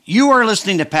You are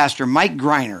listening to Pastor Mike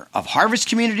Greiner of Harvest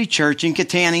Community Church in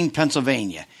Katanning,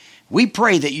 Pennsylvania. We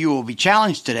pray that you will be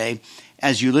challenged today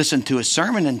as you listen to a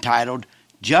sermon entitled,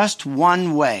 Just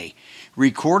One Way,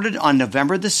 recorded on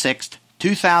November the 6th,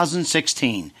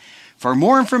 2016. For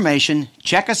more information,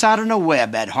 check us out on the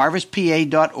web at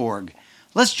harvestpa.org.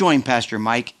 Let's join Pastor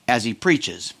Mike as he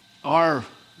preaches. Our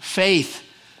faith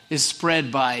is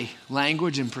spread by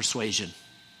language and persuasion.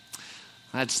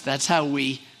 That's how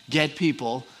we get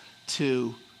people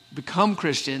to become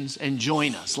Christians and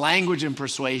join us. Language and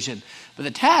persuasion. But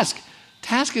the task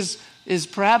is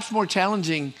perhaps more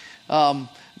challenging than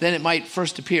it might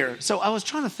first appear. So I was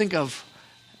trying to think of.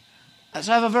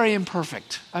 So I have a very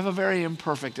imperfect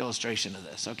illustration of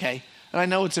this. Okay, and I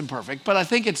know it's imperfect, but I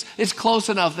think it's close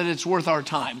enough that it's worth our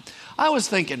time. I was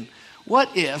thinking,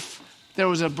 what if there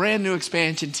was a brand new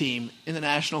expansion team in the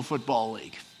National Football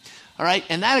League? All right,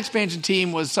 and that expansion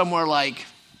team was somewhere like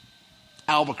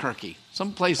Albuquerque,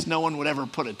 someplace no one would ever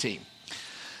put a team.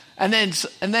 And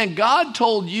then God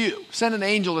told you, sent an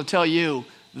angel to tell you,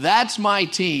 that's my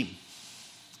team.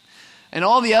 And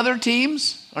all the other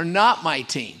teams are not my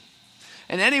team.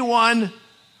 And anyone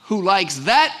who likes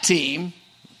that team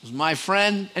is my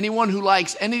friend. Anyone who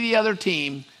likes any of the other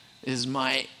team is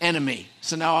my enemy.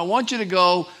 So now I want you to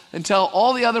go and tell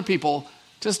all the other people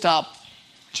to stop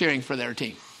cheering for their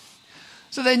team.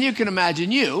 So then you can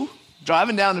imagine you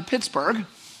driving down to Pittsburgh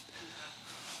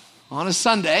on a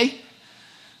Sunday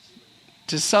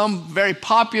to some very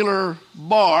popular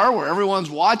bar where everyone's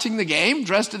watching the game,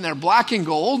 dressed in their black and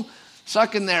gold,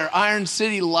 sucking their Iron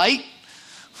City Light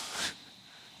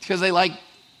because they like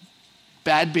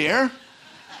bad beer.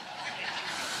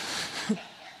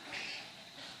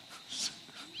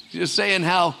 Just saying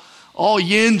how all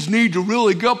Yins need to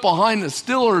really get behind the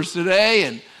Steelers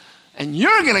today, and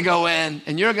you're going to go in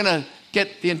and you're going to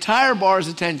get the entire bar's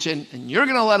attention, and you're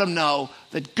going to let them know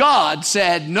that God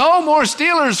said, no more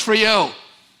Steelers for you.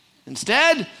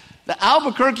 Instead, the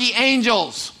Albuquerque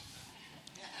Angels.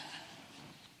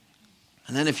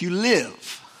 And then if you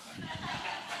live,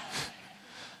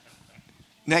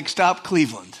 next stop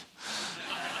Cleveland,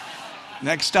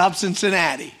 next stop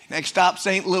Cincinnati, next stop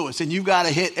St. Louis, and you've got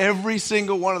to hit every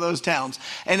single one of those towns.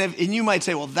 And you might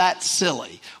say, well, that's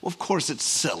silly. Well, of course it's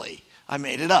silly. I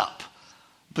made it up.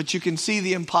 But you can see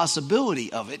the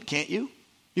impossibility of it, can't you?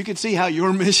 You can see how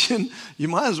your mission, you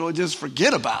might as well just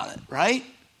forget about it, right?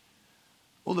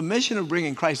 Well, the mission of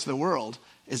bringing Christ to the world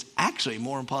is actually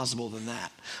more impossible than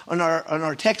that. On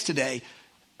our text today,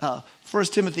 1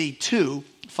 Timothy 2,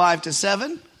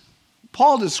 5-7,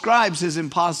 Paul describes his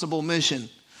impossible mission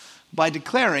by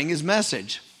declaring his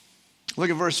message. Look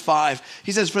at verse 5.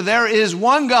 He says, for there is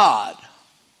one God.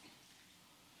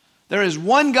 There is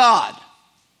one God.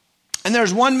 And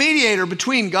there's one mediator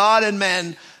between God and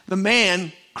men, the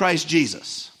man, Christ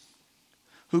Jesus,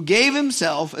 who gave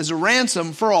himself as a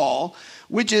ransom for all,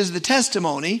 which is the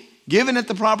testimony given at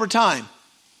the proper time.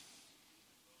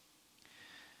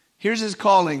 Here's his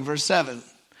calling, verse 7.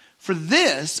 For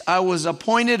this I was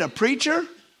appointed a preacher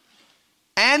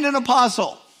and an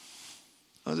apostle.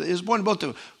 He was appointed both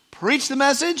to preach the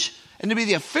message and to be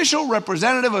the official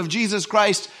representative of Jesus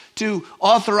Christ to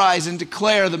authorize and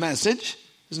declare the message.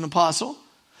 As an apostle.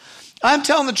 I'm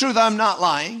telling the truth, I'm not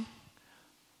lying.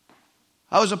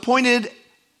 I was appointed,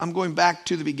 I'm going back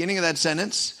to the beginning of that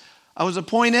sentence. I was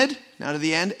appointed, now to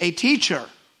the end, a teacher.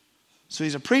 So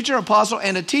he's a preacher, apostle,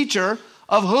 and a teacher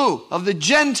of who? Of the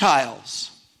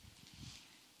Gentiles.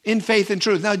 In faith and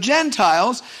truth. Now,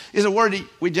 Gentiles is a word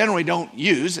we generally don't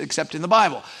use except in the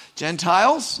Bible.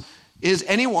 Gentiles is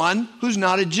anyone who's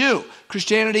not a Jew.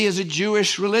 Christianity is a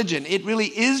Jewish religion. It really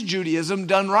is Judaism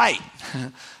done right,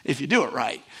 if you do it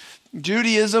right.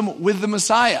 Judaism with the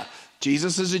Messiah.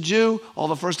 Jesus is a Jew. All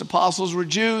the first apostles were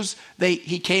Jews.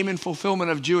 He came in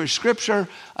fulfillment of Jewish scripture.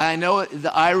 I know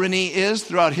the irony is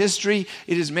throughout history,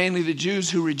 it is mainly the Jews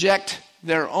who reject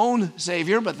their own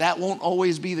Savior, but that won't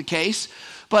always be the case.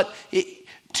 But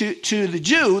to the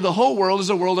Jew, the whole world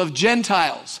is a world of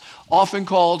Gentiles, often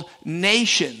called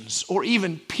nations or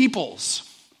even peoples.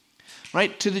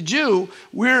 Right? To the Jew,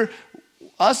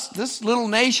 this little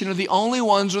nation, are the only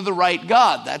ones with the right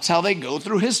God. That's how they go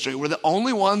through history. We're the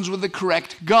only ones with the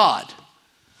correct God.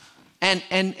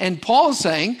 And Paul's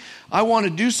saying, I want to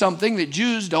do something that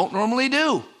Jews don't normally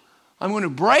do. I'm going to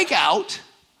break out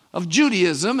of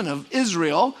Judaism and of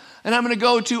Israel, and I'm going to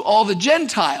go to all the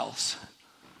Gentiles.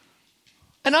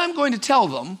 And I'm going to tell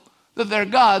them that their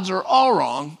gods are all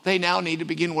wrong. They now need to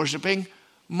begin worshiping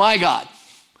my God.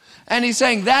 And he's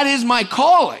saying, that is my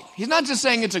calling. He's not just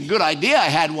saying it's a good idea I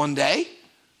had one day.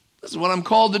 This is what I'm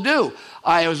called to do.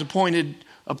 I was appointed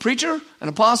a preacher, an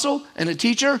apostle, and a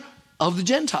teacher of the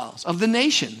Gentiles, of the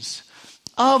nations,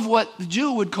 of what the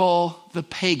Jew would call the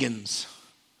pagans.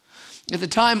 At the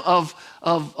time of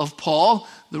Paul,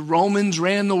 the Romans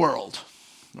ran the world,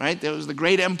 right? There was the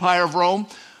great empire of Rome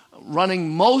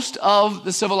running most of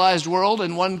the civilized world,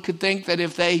 and one could think that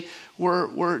if they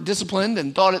were disciplined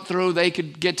and thought it through, they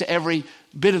could get to every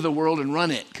bit of the world and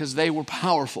run it because they were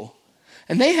powerful.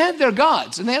 And they had their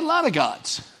gods, and they had a lot of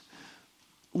gods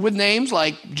with names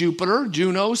like Jupiter,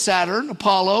 Juno, Saturn,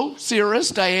 Apollo,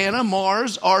 Ceres, Diana,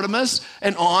 Mars, Artemis,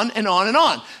 and on and on and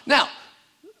on. Now,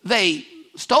 they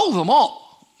stole them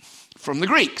all from the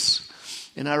Greeks.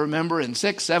 And I remember in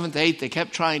 6th, 7th, 8th, they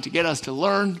kept trying to get us to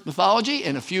learn mythology,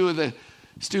 and a few of the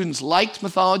students liked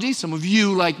mythology. Some of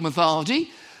you like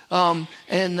mythology.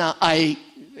 I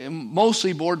am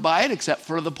mostly bored by it, except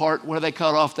for the part where they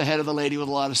cut off the head of the lady with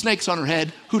a lot of snakes on her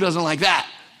head. Who doesn't like that?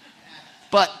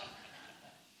 But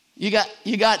you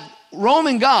got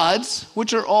Roman gods,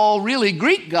 which are all really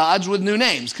Greek gods with new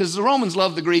names, because the Romans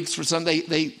loved the Greeks for some.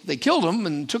 They killed them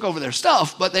and took over their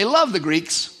stuff, but they loved the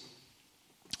Greeks.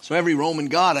 So every Roman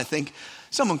god, I think,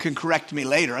 someone can correct me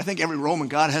later, I think every Roman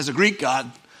god has a Greek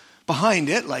god behind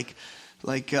it, like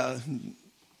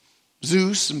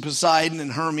Zeus and Poseidon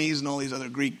and Hermes and all these other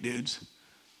Greek dudes.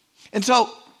 And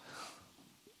so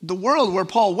the world where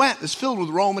Paul went is filled with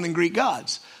Roman and Greek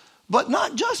gods, but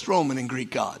not just Roman and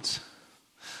Greek gods.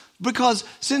 Because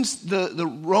since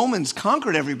the Romans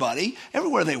conquered everybody,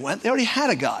 everywhere they went, they already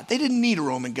had a god. They didn't need a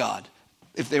Roman god.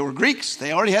 If they were Greeks,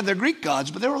 they already had their Greek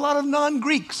gods, but there were a lot of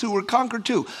non-Greeks who were conquered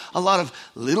too. A lot of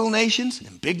little nations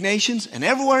and big nations and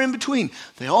everywhere in between.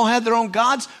 They all had their own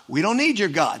gods. We don't need your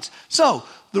gods. So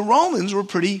the Romans were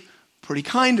pretty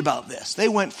kind about this. They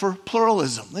went for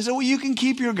pluralism. They said, well, you can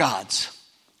keep your gods.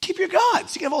 Keep your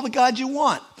gods. You can have all the gods you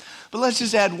want. But let's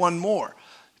just add one more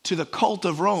to the cult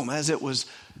of Rome, as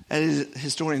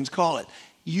historians call it.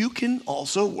 You can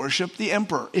also worship the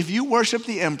emperor. If you worship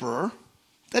the emperor,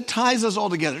 that ties us all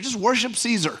together. Just worship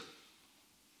Caesar.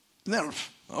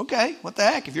 Okay, what the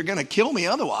heck? If you're going to kill me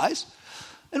otherwise,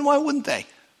 then why wouldn't they?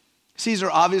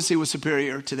 Caesar obviously was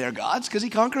superior to their gods because he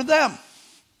conquered them.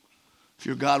 If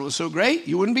your God was so great,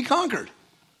 you wouldn't be conquered.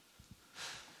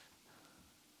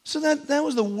 So that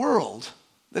was the world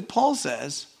that Paul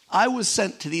says, I was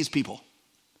sent to these people.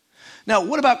 Now,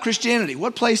 what about Christianity?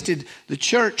 What place did the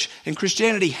church and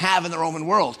Christianity have in the Roman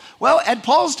world? Well, at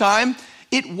Paul's time,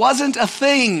 it wasn't a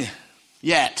thing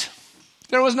yet.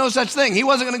 There was no such thing. He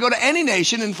wasn't going to go to any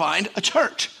nation and find a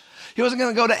church. He wasn't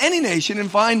going to go to any nation and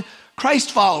find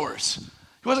Christ followers.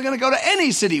 He wasn't going to go to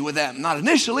any city with them. Not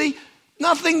initially.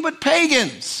 Nothing but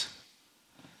pagans.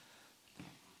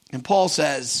 And Paul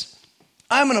says,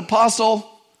 I'm an apostle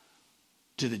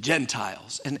to the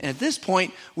Gentiles. And at this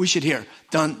point, we should hear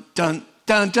dun, dun,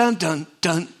 dun, dun, dun,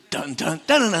 dun, dun, dun, dun,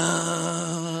 dun,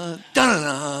 dun, dun,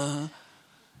 dun.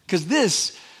 Because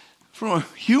this, from a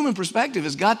human perspective,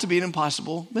 has got to be an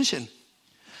impossible mission.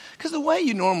 Because the way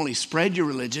you normally spread your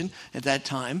religion at that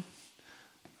time,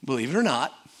 believe it or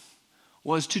not,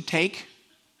 was to take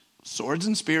swords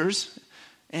and spears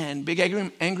and big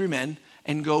angry men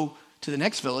and go to the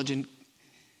next village and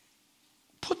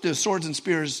put the swords and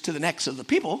spears to the necks of the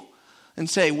people and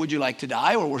say, would you like to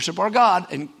die or worship our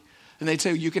God? And they'd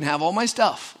say, you can have all my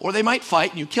stuff. Or they might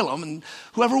fight and you kill them, and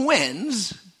whoever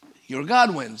wins, your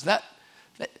God wins.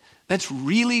 That's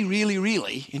really, really,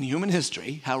 really, in human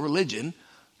history, how religion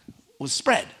was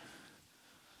spread.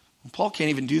 And Paul can't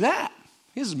even do that.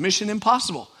 His mission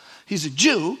impossible. He's a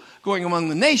Jew going among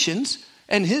the nations,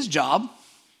 and his job,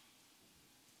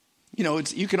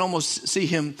 you can almost see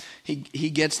him, he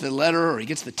gets the letter or he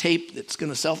gets the tape that's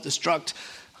going to self-destruct,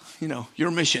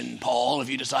 your mission, Paul, if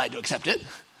you decide to accept it.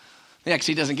 He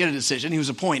actually doesn't get a decision. He was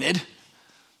appointed.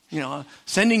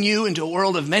 Sending you into a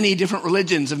world of many different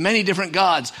religions, of many different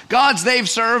gods. Gods they've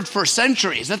served for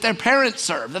centuries, that their parents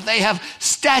serve, that they have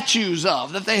statues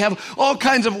of, that they have all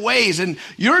kinds of ways. And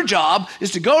your job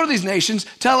is to go to these nations,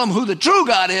 tell them who the true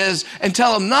God is, and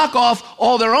tell them knock off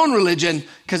all their own religion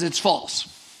because it's false.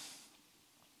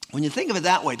 When you think of it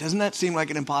that way, doesn't that seem like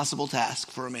an impossible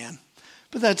task for a man?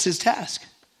 But that's his task.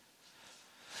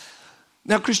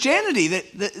 Now, Christianity,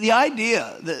 the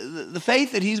idea, the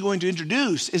faith that he's going to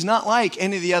introduce is not like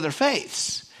any of the other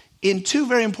faiths in two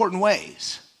very important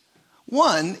ways.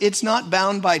 One, it's not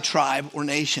bound by tribe or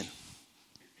nation.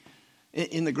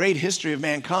 In the great history of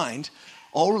mankind,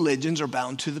 all religions are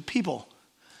bound to the people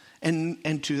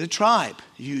and to the tribe.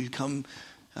 You come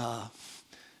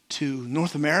to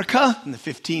North America in the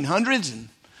 1500s, and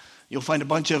you'll find a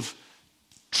bunch of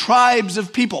tribes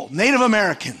of people. Native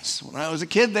Americans. When I was a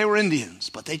kid, they were Indians,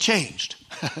 but they changed.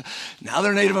 Now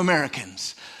they're Native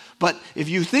Americans. But if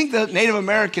you think that Native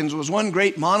Americans was one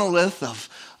great monolith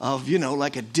of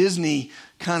like a Disney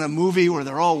kind of movie where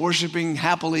they're all worshiping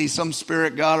happily some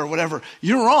spirit god or whatever,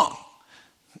 you're wrong.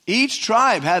 Each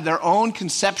tribe had their own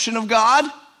conception of God,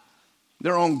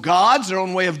 their own gods, their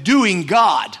own way of doing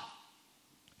God.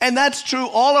 And that's true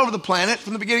all over the planet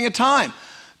from the beginning of time.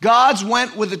 Gods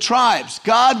went with the tribes.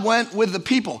 God went with the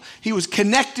people. He was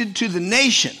connected to the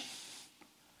nation.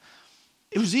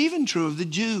 It was even true of the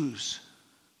Jews.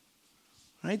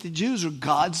 Right? The Jews are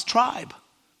God's tribe.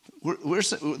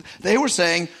 They were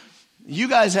saying, you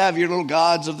guys have your little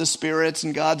gods of the spirits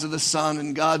and gods of the sun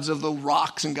and gods of the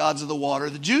rocks and gods of the water.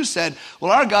 The Jews said,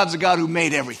 well, our God's a God who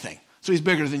made everything. So he's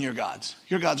bigger than your gods.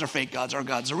 Your gods are fake gods. Our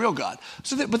God's a real God.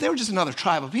 But they were just another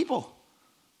tribe of people.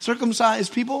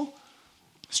 Circumcised people.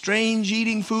 Strange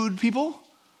eating food people.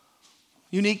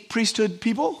 Unique priesthood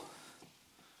people.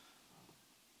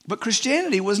 But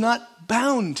Christianity was not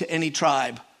bound to any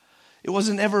tribe. It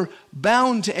wasn't ever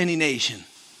bound to any nation.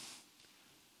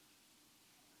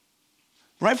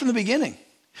 Right from the beginning.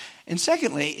 And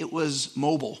secondly, it was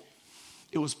mobile.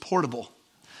 It was portable.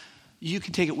 You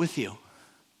could take it with you.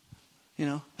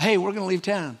 Hey, we're going to leave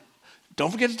town. Don't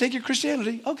forget to take your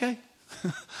Christianity. Okay.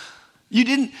 You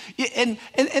didn't, and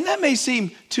that may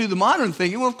seem to the modern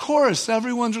thinking, well, of course,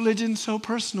 everyone's religion is so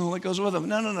personal, it goes with them.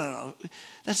 No.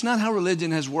 That's not how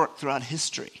religion has worked throughout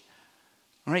history.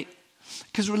 All right?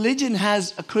 Because religion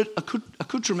has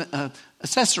accoutrement,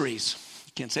 accessories.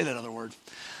 Can't say that other word.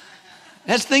 It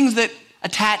has things that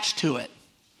attach to it.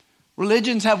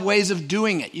 Religions have ways of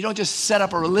doing it. You don't just set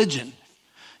up a religion.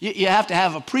 You have to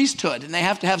have a priesthood, and they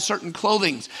have to have certain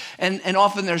clothings. And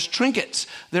often there's trinkets.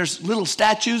 There's little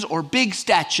statues or big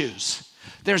statues.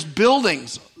 There's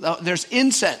buildings. There's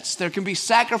incense. There can be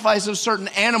sacrifice of certain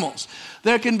animals.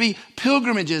 There can be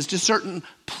pilgrimages to certain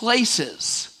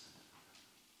places.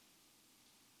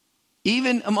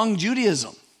 Even among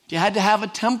Judaism, you had to have a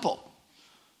temple.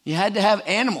 You had to have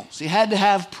animals. You had to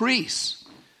have priests.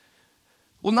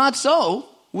 Well, not so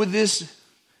with this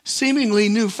seemingly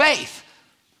new faith.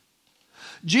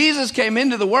 Jesus came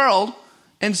into the world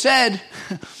and said,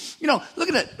 look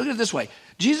at it this way.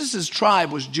 Jesus'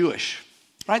 tribe was Jewish,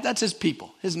 right? That's his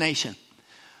people, his nation.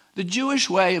 The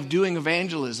Jewish way of doing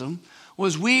evangelism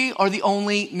was we are the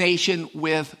only nation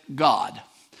with God.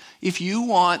 If you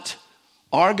want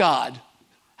our God,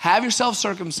 have yourself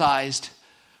circumcised,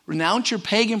 renounce your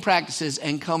pagan practices,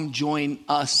 and come join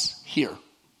us here.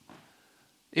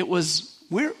 It was,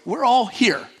 we're all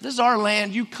here. This is our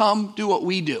land. You come, do what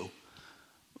we do.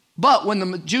 But when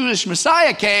the Jewish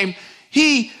Messiah came,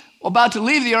 he, about to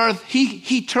leave the earth,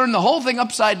 he turned the whole thing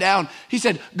upside down. He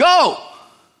said, go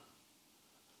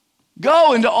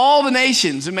into all the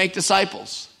nations and make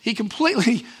disciples. He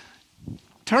completely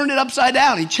turned it upside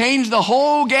down. He changed the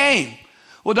whole game.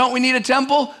 Well, don't we need a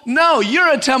temple? No, you're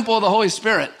a temple of the Holy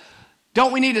Spirit.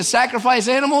 Don't we need to sacrifice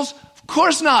animals? Of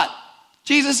course not.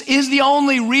 Jesus is the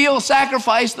only real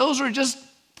sacrifice. Those were just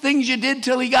things you did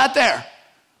till he got there.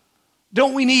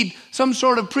 Don't we need some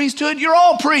sort of priesthood? You're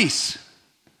all priests.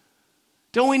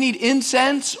 Don't we need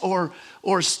incense or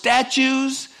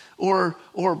statues or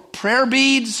prayer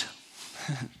beads?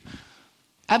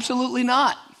 Absolutely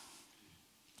not.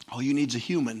 All you need is a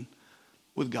human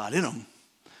with God in them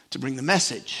to bring the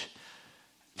message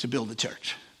to build the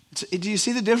church. Do you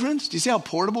see the difference? Do you see how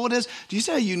portable it is? Do you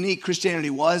see how unique Christianity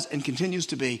was and continues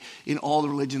to be in all the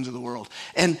religions of the world?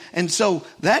 And so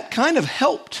that kind of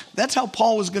helped. That's how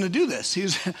Paul was going to do this.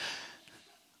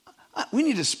 We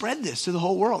need to spread this to the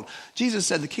whole world. Jesus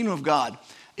said the kingdom of God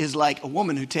is like a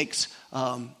woman who takes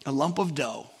a lump of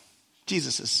dough.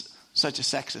 Jesus is such a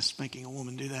sexist, making a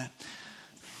woman do that.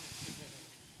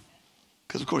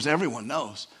 Because, of course, everyone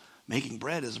knows making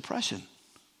bread is oppression.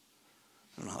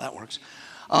 I don't know how that works.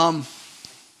 I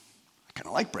kind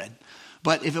of like bread.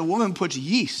 But if a woman puts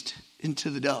yeast into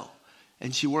the dough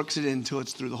and she works it in until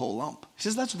it's through the whole lump, he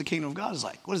says that's what the kingdom of God is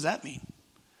like. What does that mean?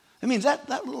 It means that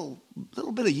little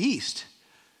bit of yeast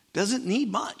doesn't need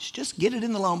much. Just get it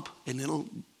in the lump and it'll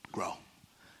grow.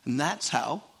 And that's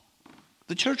how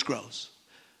the church grows.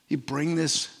 You bring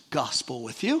this gospel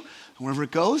with you, and wherever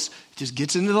it goes, it just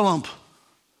gets into the lump.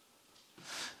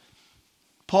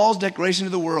 Paul's declaration to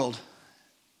the world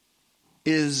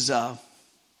is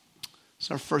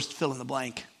it's our first fill in the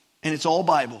blank. And it's all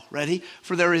Bible. Ready?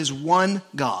 For there is one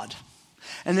God.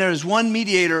 And there is one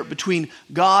mediator between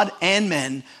God and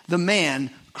men, the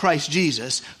man, Christ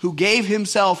Jesus, who gave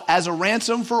himself as a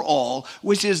ransom for all,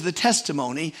 which is the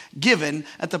testimony given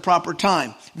at the proper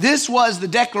time. This was the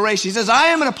declaration. He says, I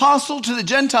am an apostle to the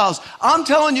Gentiles. I'm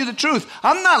telling you the truth.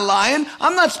 I'm not lying.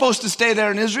 I'm not supposed to stay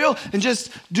there in Israel and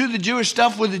just do the Jewish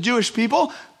stuff with the Jewish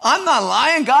people. I'm not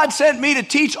lying. God sent me to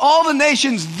teach all the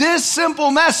nations this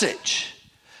simple message.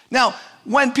 Now,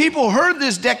 when people heard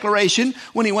this declaration,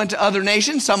 when he went to other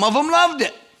nations, some of them loved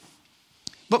it,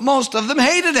 but most of them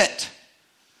hated it.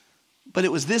 But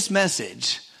it was this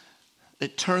message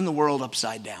that turned the world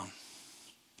upside down.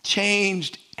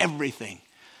 Changed everything.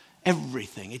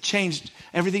 Everything. It changed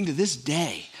everything to this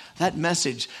day. That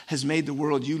message has made the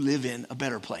world you live in a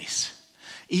better place.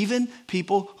 Even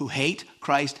people who hate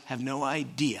Christ have no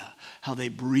idea how they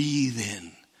breathe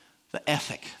in the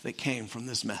ethic that came from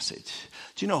this message.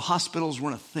 Do you know hospitals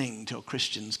weren't a thing until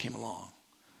Christians came along?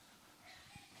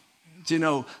 Do you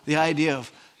know the idea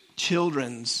of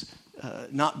children's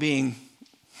not being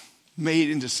made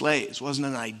into slaves wasn't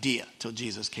an idea till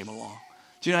Jesus came along?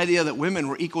 Do you know the idea that women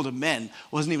were equal to men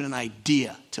wasn't even an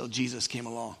idea till Jesus came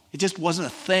along? It just wasn't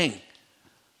a thing.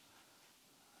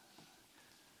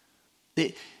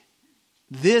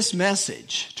 This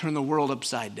message turned the world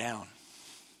upside down.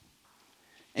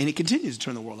 And it continues to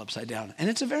turn the world upside down. And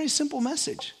it's a very simple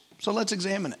message. So let's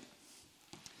examine it.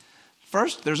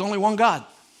 First, there's only one God.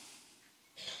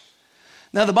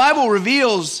 Now, the Bible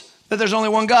reveals that there's only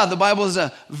one God. The Bible is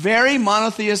a very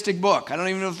monotheistic book. I don't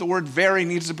even know if the word very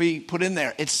needs to be put in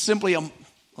there. It's simply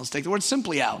let's take the word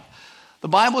simply out. The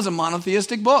Bible is a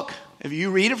monotheistic book. If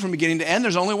you read it from beginning to end,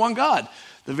 there's only one God.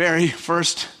 The very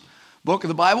first book of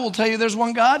the Bible will tell you there's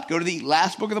one God. Go to the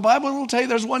last book of the Bible, it will tell you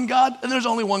there's one God, and there's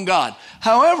only one God.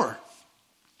 However,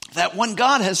 that one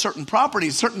God has certain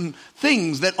properties, certain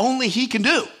things that only he can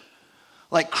do.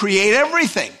 Like create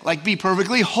everything, like be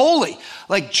perfectly holy,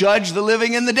 like judge the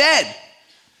living and the dead.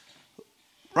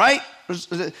 Right?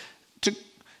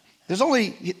 There's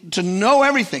only to know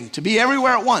everything, to be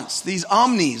everywhere at once. These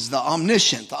omnis, the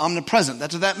omniscient, the omnipresent,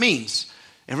 that's what that means.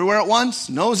 Everywhere at once,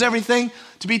 knows everything,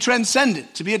 to be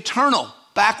transcendent, to be eternal,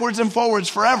 backwards and forwards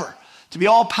forever, to be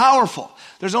all powerful.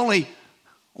 There's only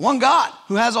one God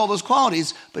who has all those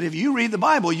qualities, but if you read the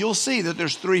Bible, you'll see that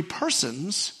there's three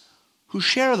persons who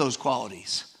share those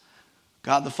qualities.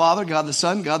 God the Father, God the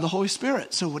Son, God the Holy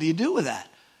Spirit. So what do you do with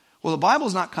that? Well, the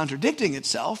Bible's not contradicting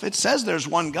itself. It says there's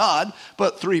one God,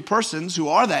 but three persons who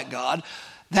are that God.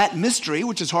 That mystery,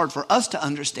 which is hard for us to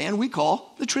understand, we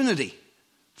call the Trinity.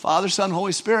 Father, Son,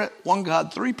 Holy Spirit, one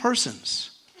God, three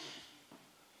persons.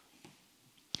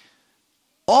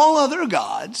 All other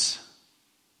gods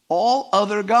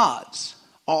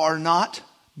are not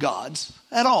gods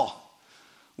at all.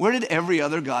 Where did every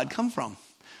other god come from?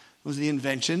 It was the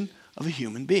invention of a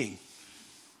human being.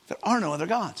 There are no other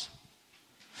gods.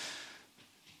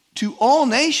 To all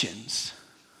nations,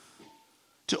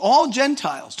 to all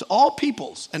Gentiles, to all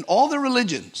peoples, and all their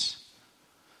religions,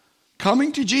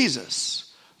 coming to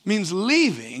Jesus means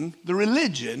leaving the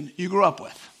religion you grew up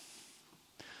with.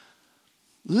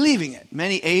 Leaving it.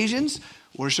 Many Asians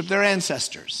worship their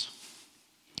ancestors.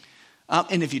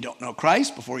 And if you don't know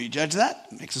Christ, before you judge that,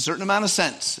 it makes a certain amount of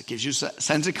sense. It gives you a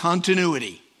sense of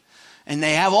continuity. And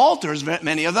they have altars,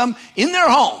 many of them, in their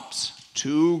homes.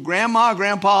 To grandma,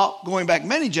 grandpa, going back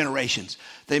many generations.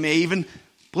 They may even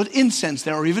put incense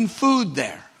there or even food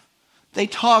there. They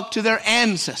talk to their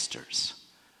ancestors.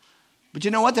 But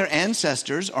you know what? Their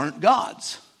ancestors aren't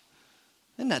gods.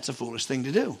 And that's a foolish thing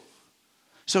to do.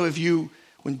 So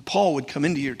when Paul would come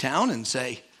into your town and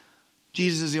say,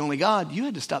 Jesus is the only God, you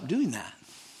had to stop doing that.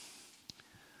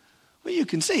 Well, you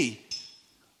can see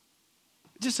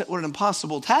just what an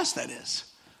impossible task that is.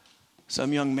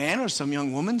 Some young man or some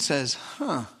young woman says,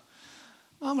 I'm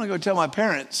going to go tell my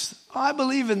parents, I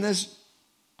believe in this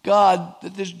God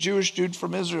that this Jewish dude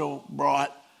from Israel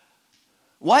brought.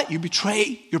 What? You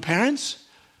betray your parents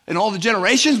and all the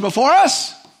generations before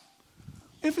us?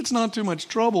 If it's not too much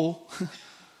trouble.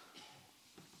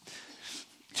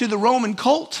 To the Roman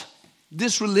cult,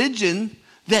 this religion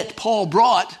that Paul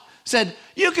brought said,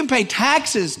 you can pay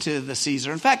taxes to the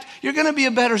Caesar. In fact, you're going to be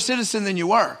a better citizen than you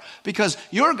were because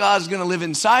your God is going to live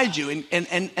inside you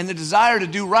and the desire to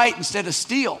do right instead of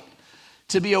steal,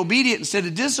 to be obedient instead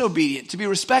of disobedient, to be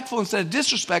respectful instead of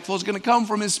disrespectful is going to come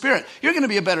from his spirit. You're going to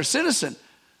be a better citizen.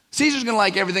 Caesar's going to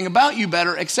like everything about you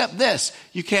better except this.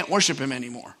 You can't worship him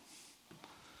anymore.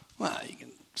 Well, you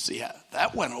can see how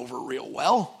that went over real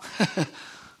well.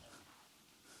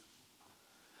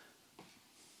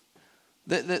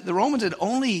 The Romans had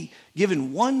only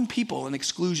given one people an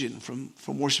exclusion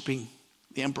from worshiping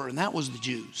the emperor, and that was the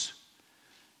Jews.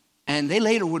 And they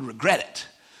later would regret it.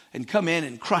 and come in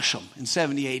and crush them in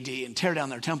 70 AD and tear down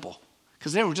their temple.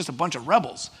 Because they were just a bunch of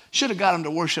rebels. Should have got them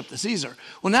to worship the Caesar.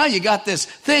 Well, now you got this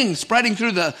thing spreading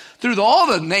through all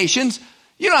the nations.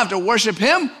 You don't have to worship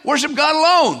him. Worship God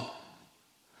alone.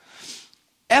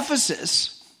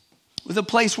 Ephesus was a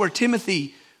place where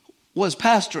Timothy was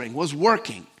pastoring, was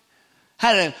working.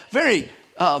 Had a very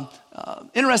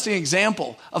interesting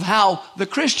example of how the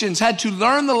Christians had to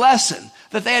learn the lesson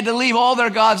that they had to leave all their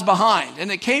gods behind.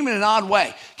 And it came in an odd way.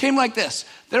 It came like this.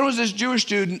 There was this Jewish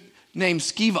student named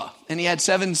Sceva, and he had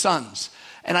 7 sons.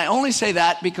 And I only say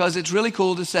that because it's really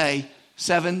cool to say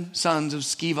 7 sons of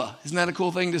Sceva. Isn't that a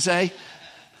cool thing to say?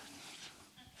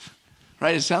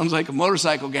 Right? It sounds like a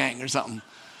motorcycle gang or something.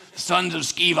 Sons of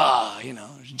Sceva,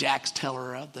 there's Jax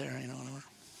Teller out there, whatever.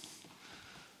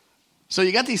 So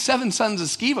you got these 7 sons of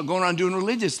Sceva going around doing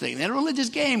religious things. They had a religious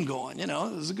game going, it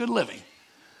was a good living.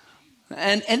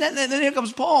 And then here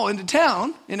comes Paul into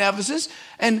town in Ephesus,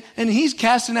 and he's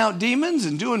casting out demons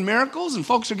and doing miracles, and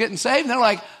folks are getting saved, and they're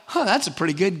like, that's a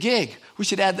pretty good gig. We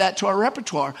should add that to our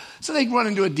repertoire. So they run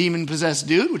into a demon-possessed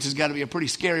dude, which has got to be a pretty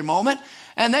scary moment,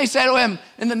 and they say to him,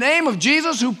 in the name of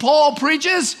Jesus who Paul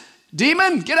preaches,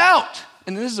 demon, get out.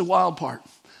 And this is the wild part.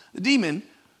 The demon,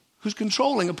 who's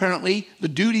controlling apparently the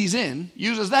dude he's in,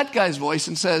 uses that guy's voice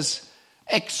and says,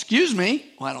 excuse me.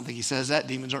 Well, I don't think he says that.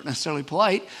 Demons aren't necessarily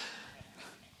polite.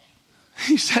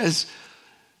 He says,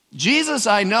 Jesus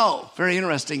I know. Very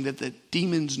interesting that the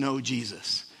demons know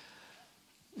Jesus.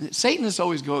 Satanists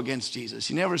always go against Jesus.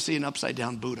 You never see an upside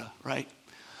down Buddha, right?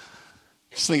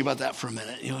 Just think about that for a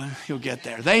minute. You'll get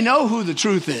there. They know who the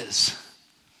truth is.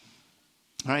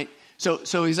 All right?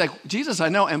 So he's like, Jesus I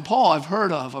know, and Paul I've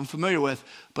heard of, I'm familiar with,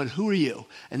 but who are you?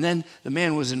 And then the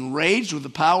man was enraged with the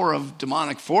power of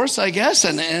demonic force, I guess,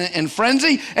 and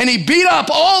frenzy, and he beat up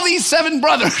all these 7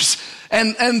 brothers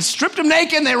and stripped them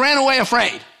naked, and they ran away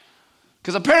afraid.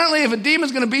 Because apparently if a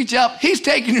demon's going to beat you up, he's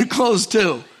taking your clothes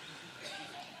too.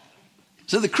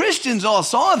 So the Christians all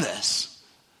saw this.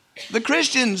 The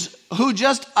Christians who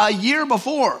just a year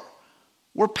before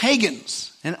were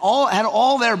pagans and had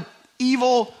all their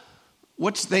evil,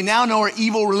 what they now know are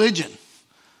evil religion.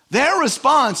 Their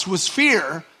response was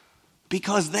fear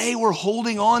because they were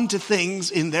holding on to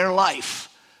things in their life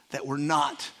that were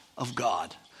not of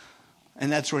God.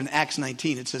 And that's where in Acts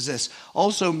 19 it says this.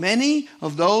 Also many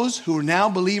of those who are now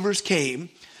believers came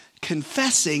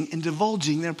confessing and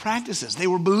divulging their practices. They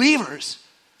were believers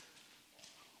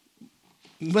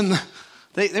when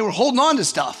they were holding on to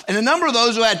stuff. And a number of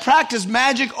those who had practiced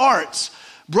magic arts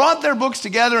brought their books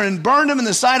together and burned them in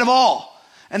the sight of all.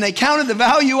 And they counted the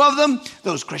value of them.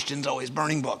 Those Christians always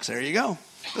burning books. There you go.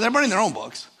 But they're burning their own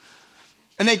books.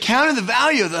 And they counted the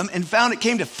value of them and found it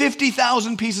came to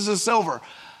 50,000 pieces of silver.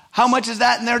 How much is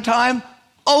that in their time?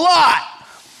 A lot.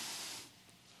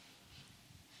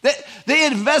 They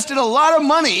had invested a lot of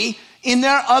money in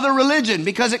their other religion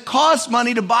because it costs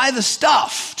money to buy the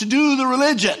stuff, to do the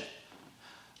religion.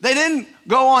 They didn't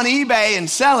go on eBay and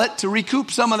sell it to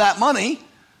recoup some of that money.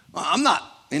 Well, I'm not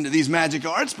into these magic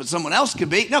arts, but someone else could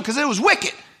be. No, because it was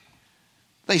wicked.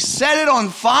 They set it on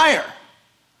fire.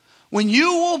 When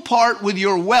you will part with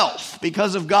your wealth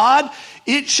because of God,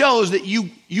 it shows that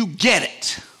you get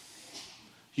it.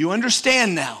 You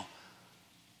understand now.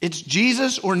 It's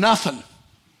Jesus or nothing.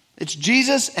 It's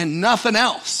Jesus and nothing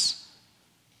else.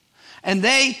 And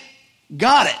they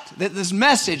got it, that this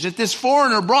message that this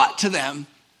foreigner brought to them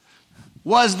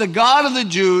was the God of the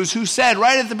Jews who said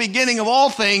right at the beginning of all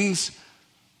things,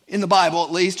 in the Bible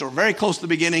at least, or very close to the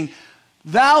beginning,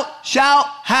 thou shalt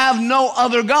have no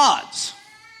other gods.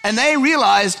 And they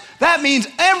realized that means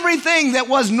everything that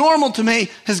was normal to me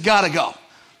has got to go.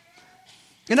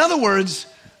 In other words,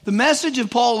 the message of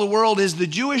Paul to the world is the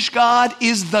Jewish God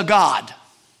is the God.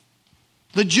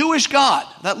 The Jewish God,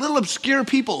 that little obscure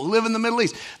people who live in the Middle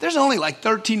East. There's only like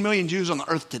 13 million Jews on the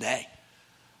earth today.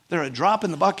 They're a drop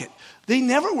in the bucket. They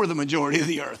never were the majority of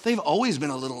the earth. They've always been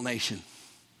a little nation.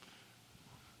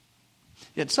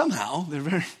 Yet somehow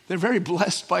they're very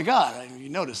blessed by God. I mean, you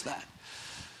notice that.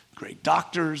 Great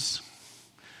doctors,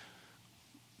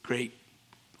 great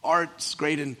arts,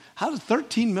 how does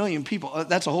 13 million people,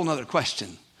 that's a whole other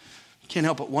question. Can't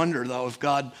help but wonder though if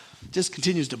God just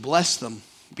continues to bless them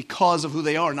because of who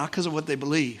they are, not because of what they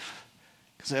believe,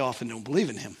 because they often don't believe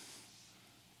in him.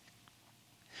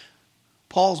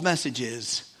 Paul's message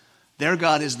is, their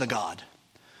God is the God.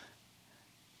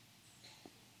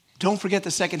 Don't forget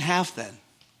the second half then.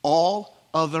 All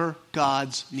other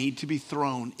gods need to be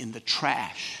thrown in the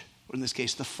trash, or in this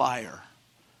case, the fire.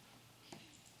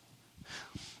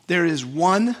 There is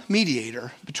one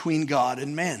mediator between God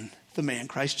and men, the man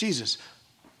Christ Jesus.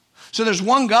 So there's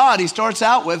one God he starts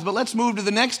out with, but let's move to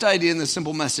the next idea in this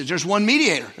simple message. There's one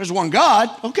mediator. There's one God.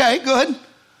 Okay, good.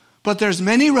 But there's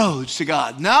many roads to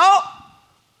God. No,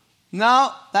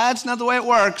 that's not the way it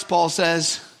works, Paul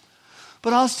says.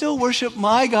 But I'll still worship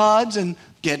my gods and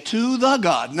get to the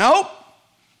God. Nope.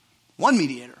 One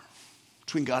mediator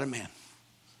between God and man.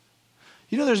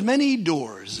 You know, there's many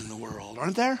doors in the world,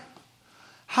 aren't there?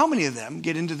 How many of them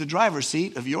get into the driver's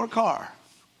seat of your car?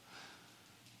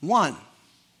 One.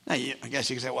 Now, I guess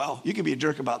you can say, well, you can be a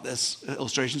jerk about this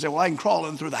illustration. Say, well, I can crawl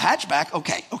in through the hatchback.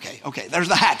 Okay. There's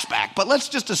the hatchback. But let's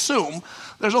just assume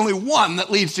there's only one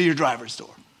that leads to your driver's door.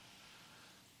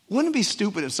 Wouldn't it be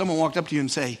stupid if someone walked up to you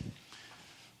and say,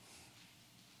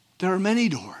 there are many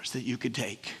doors that you could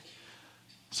take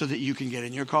so that you can get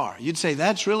in your car? You'd say,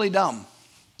 that's really dumb.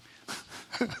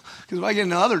 Because if I get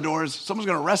into other doors, someone's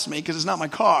going to arrest me because it's not my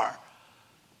car.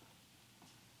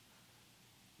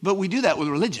 But we do that with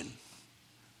religion.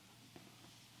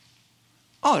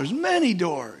 Oh, there's many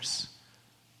doors.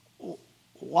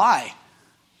 Why?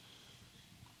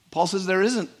 Paul says there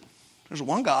isn't. There's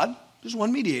one God. There's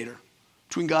one mediator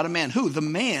between God and man. Who? The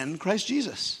man, Christ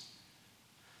Jesus.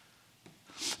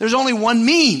 There's only one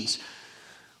means.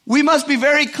 We must be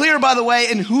very clear, by the way,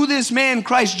 in who this man,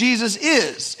 Christ Jesus,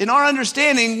 is. In our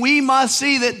understanding, we must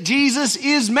see that Jesus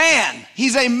is man.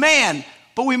 He's a man,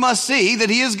 but we must see that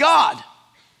he is God.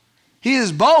 He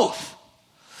is both.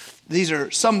 These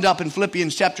are summed up in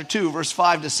Philippians chapter 2, verse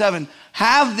 5 to 7.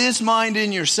 Have this mind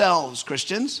in yourselves,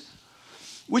 Christians,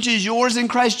 which is yours in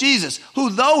Christ Jesus, who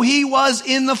though he was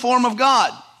in the form of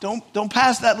God. Don't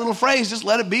pass that little phrase, just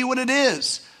let it be what it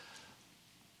is.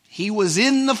 He was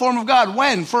in the form of God.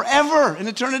 When? Forever, in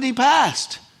eternity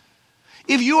past.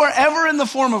 If you are ever in the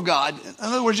form of God, in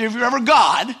other words, if you're ever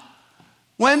God,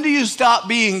 when do you stop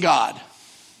being God?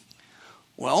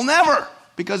 Well, never.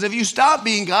 Because if you stop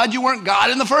being God, you weren't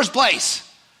God in the first place.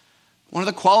 One of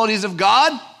the qualities of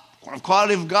God, one of the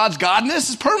qualities of God's godness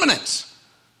is permanence.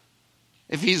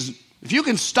 If you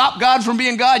can stop God from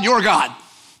being God, you're God.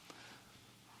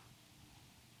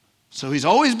 So he's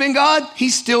always been God,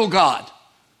 he's still God.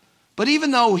 But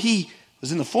even though he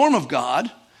was in the form of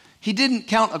God, he didn't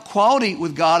count equality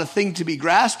with God a thing to be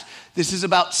grasped. This is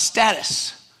about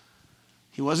status.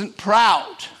 He wasn't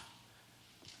proud.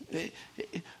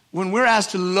 When we're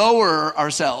asked to lower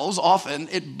ourselves, often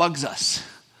it bugs us,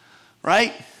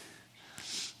 right?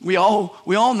 We all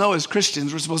know as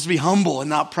Christians we're supposed to be humble and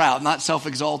not proud, not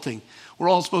self-exalting. We're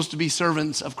all supposed to be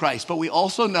servants of Christ. But we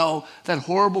also know that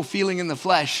horrible feeling in the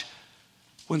flesh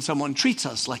when someone treats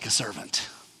us like a servant.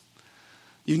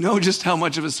 You know just how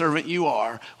much of a servant you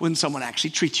are when someone actually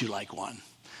treats you like one.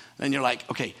 Then you're like,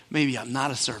 okay, maybe I'm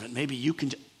not a servant. Maybe you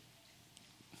can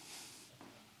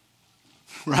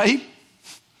right?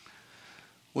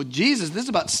 Well, Jesus, this is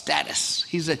about status.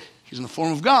 He's in the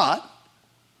form of God,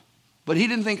 but he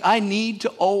didn't think I need to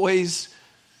always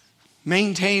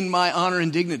maintain my honor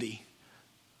and dignity.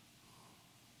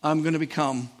 I'm going to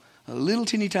become a little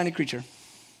teeny tiny creature.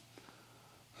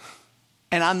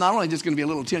 And I'm not only just going to be a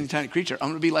little teeny tiny creature, I'm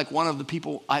going to be like one of the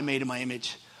people I made in my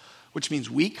image, which means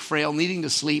weak, frail, needing to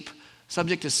sleep,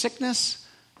 subject to sickness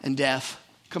and death,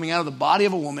 coming out of the body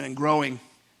of a woman and growing.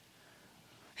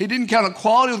 He didn't count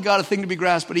equality with God a thing to be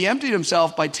grasped, but he emptied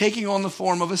himself by taking on the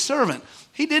form of a servant.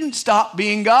 He didn't stop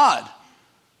being God,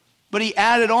 but he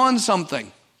added on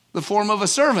something, the form of a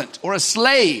servant or a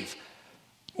slave.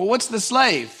 Well, what's the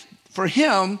slave? For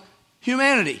him,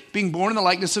 humanity, being born in the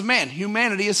likeness of man.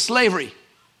 Humanity is slavery.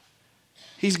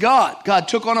 He's God. God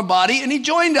took on a body and he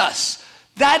joined us.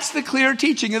 That's the clear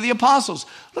teaching of the apostles.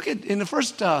 Look at in the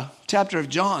first chapter of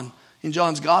John, in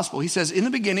John's gospel, he says, in the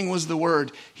beginning was the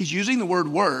Word. He's using the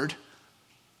word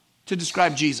to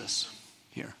describe Jesus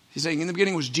here. He's saying in the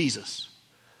beginning was Jesus.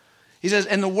 He says,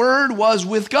 and the Word was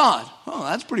with God. Oh,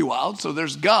 that's pretty wild. So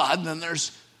there's God, then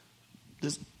there's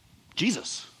this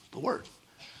Jesus, the Word.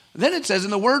 Then it says,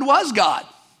 and the Word was God.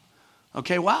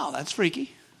 Okay, wow, that's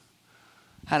freaky.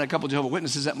 Had a couple of Jehovah's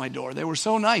Witnesses at my door. They were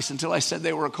so nice until I said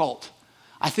they were a cult.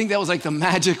 I think that was like the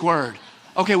magic word.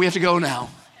 Okay, we have to go now.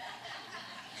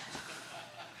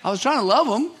 I was trying to love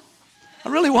them. I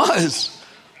really was.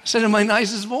 I said in my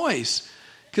nicest voice.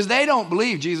 Because they don't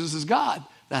believe Jesus is God.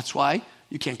 That's why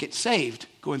you can't get saved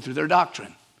going through their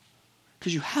doctrine.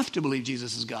 Because you have to believe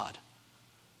Jesus is God.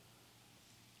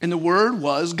 And the Word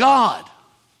was God.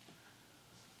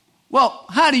 Well,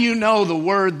 how do you know the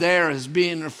Word there is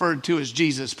being referred to as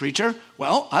Jesus, preacher?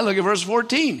 Well, I look at verse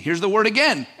 14. Here's the Word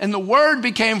again. And the Word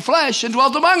became flesh and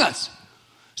dwelt among us.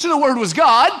 So the Word was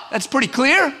God. That's pretty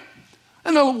clear.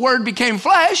 And the Word became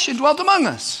flesh and dwelt among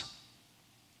us.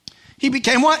 He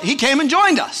became what? He came and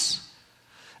joined us.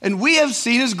 And we have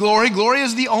seen his glory. Glory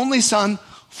is the only Son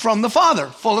from the Father,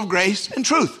 full of grace and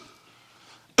truth.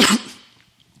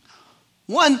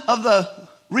 One of the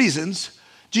reasons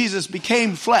Jesus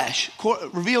became flesh,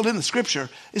 revealed in the scripture,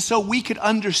 is so we could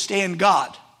understand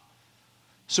God.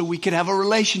 So we could have a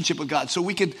relationship with God. So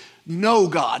we could know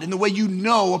God in the way you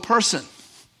know a person.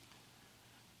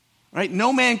 Right?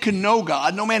 No man can know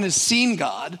God. No man has seen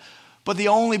God. But the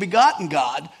only begotten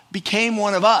God became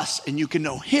one of us. And you can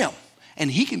know him. And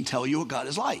he can tell you what God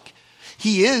is like.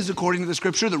 He is, according to the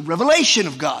scripture, the revelation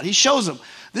of God. He shows them.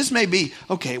 This may be,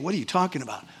 okay, what are you talking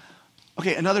about?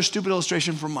 Okay, another stupid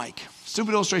illustration from Mike.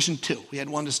 Stupid illustration 2. We had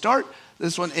one to start.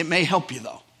 This one, it may help you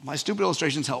though. My stupid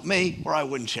illustrations help me, or I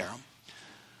wouldn't share them.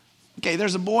 Okay,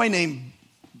 there's a boy named,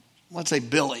 let's say,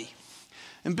 Billy.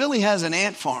 And Billy has an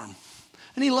ant farm.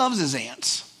 And he loves his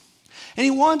ants. And he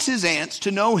wants his ants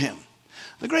to know him.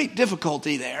 The great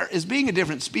difficulty there is being a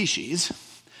different species.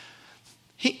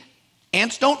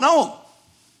 Ants don't know him.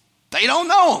 They don't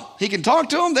know him. He can talk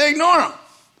to them, they ignore him.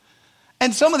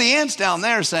 And some of the ants down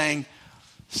there are saying,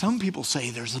 some people say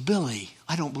there's a Billy.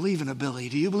 I don't believe in a Billy.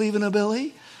 Do you believe in a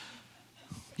Billy?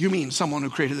 You mean someone who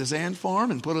created this ant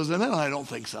farm and put us in it? I don't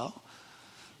think so.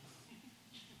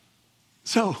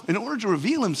 So in order to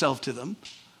reveal himself to them,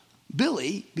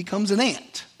 Billy becomes an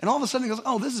ant. And all of a sudden he goes,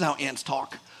 oh, this is how ants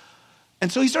talk.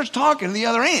 And so he starts talking to the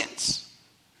other ants.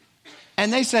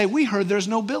 And they say, we heard there's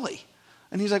no Billy.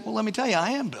 And he's like, well, let me tell you,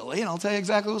 I am Billy, and I'll tell you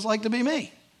exactly what it's like to be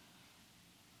me.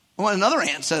 Well, another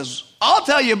ant says, I'll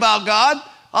tell you about God.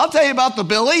 I'll tell you about the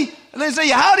Billy. And they say,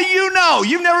 how do you know?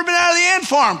 You've never been out of the ant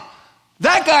farm.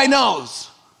 That guy knows.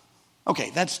 Okay,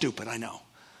 that's stupid, I know.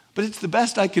 But it's the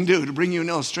best I can do to bring you an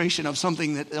illustration of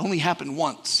something that only happened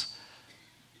once.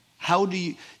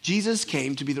 Jesus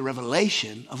came to be the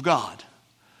revelation of God.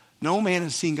 No man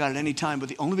has seen God at any time, but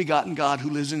the only begotten God who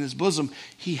lives in his bosom,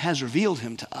 he has revealed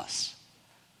him to us.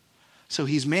 So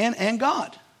he's man and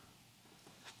God.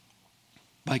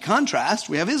 By contrast,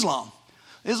 we have Islam.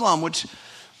 Islam, which,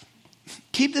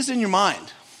 keep this in your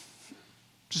mind.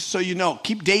 Just so you know,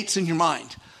 keep dates in your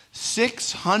mind.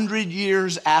 600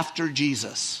 years after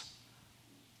Jesus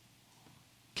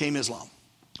came Islam.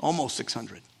 Almost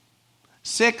 600.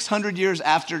 600 years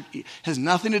after, has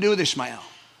nothing to do with Ishmael,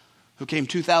 who came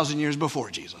 2,000 years before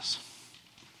Jesus.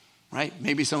 Right?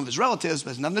 Maybe some of his relatives, but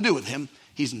has nothing to do with him.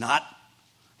 He's not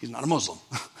a Muslim.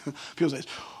 People say,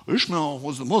 Ishmael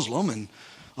was the Muslim and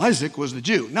Isaac was the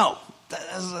Jew. No.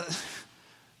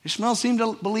 Ishmael seemed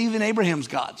to believe in Abraham's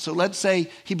God. So let's say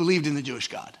he believed in the Jewish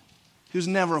God. He was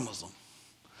never a Muslim.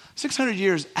 600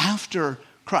 years after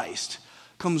Christ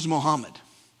comes Muhammad.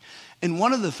 And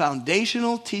one of the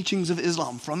foundational teachings of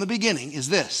Islam from the beginning is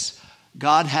this: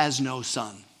 God has no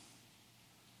son.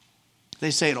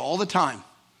 They say it all the time.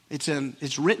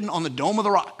 It's written on the Dome of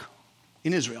the Rock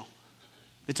in Israel.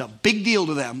 It's a big deal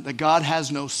to them that God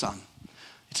has no son.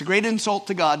 It's a great insult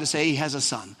to God to say he has a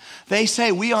son. They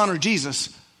say we honor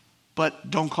Jesus,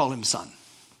 but don't call him son.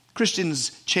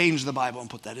 Christians change the Bible and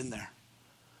put that in there.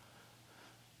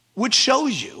 Which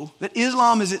shows you that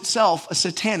Islam is itself a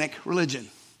satanic religion.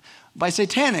 By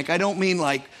satanic, I don't mean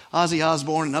like Ozzy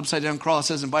Osbourne and upside down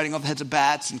crosses and biting off the heads of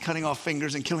bats and cutting off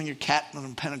fingers and killing your cat on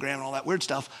a pentagram and all that weird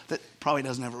stuff that probably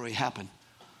doesn't ever really happen.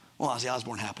 Well, Ozzy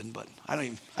Osbourne happened, but I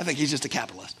think he's just a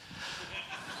capitalist.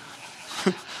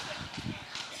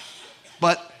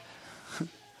 But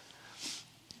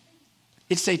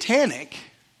it's satanic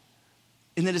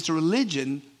in that it's a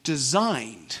religion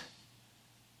designed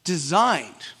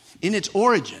in its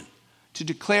origin to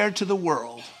declare to the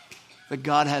world that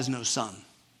God has no son.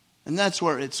 And that's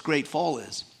where its great fall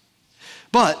is.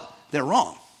 But they're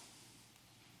wrong.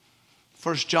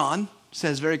 1 John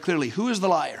says very clearly, who is the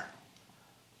liar?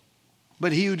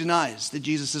 But he who denies that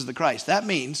Jesus is the Christ. That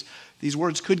means these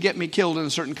words could get me killed in a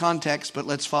certain context, but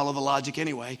let's follow the logic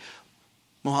anyway.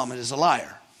 Muhammad is a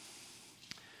liar.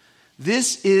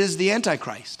 This is the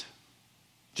Antichrist.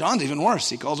 John's even worse.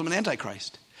 He calls him an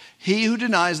Antichrist. He who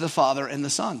denies the Father and the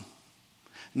Son.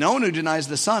 No one who denies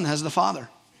the Son has the Father.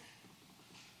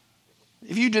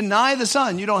 If you deny the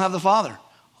Son, you don't have the Father.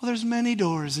 Well, there's many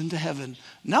doors into heaven.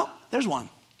 No, there's one.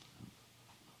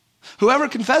 Whoever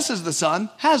confesses the Son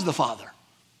has the Father.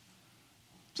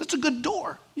 So it's a good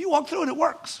door. You walk through it, it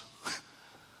works.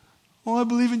 Oh, I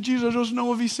believe in Jesus. I just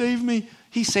know if he saved me.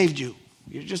 He saved you.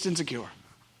 You're just insecure.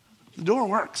 The door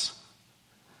works.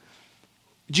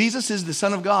 Jesus is the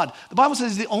Son of God. The Bible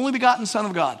says he's the only begotten Son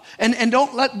of God. And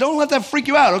don't let that freak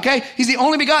you out, okay? He's the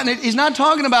only begotten. He's not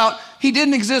talking about he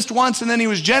didn't exist once and then he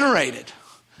was generated.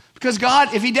 Because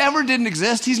God, if he ever didn't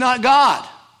exist, he's not God.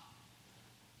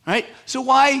 Right? So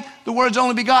why the word's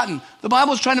only begotten? The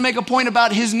Bible's trying to make a point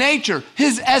about his nature,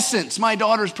 his essence. My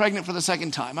daughter's pregnant for the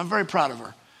second time. I'm very proud of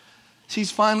her.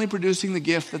 She's finally producing the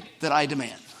gift that I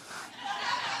demand.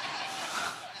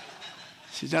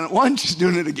 She's done it once, she's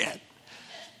doing it again.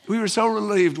 We were so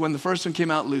relieved when the first one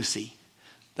came out, Lucy.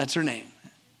 That's her name.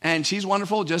 And she's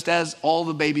wonderful, just as all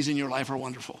the babies in your life are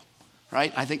wonderful.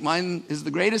 Right? I think mine is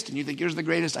the greatest, and you think yours is the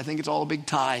greatest. I think it's all a big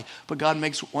tie, but God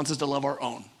wants us to love our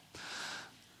own.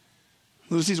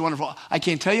 Lucy's wonderful. I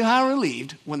can't tell you how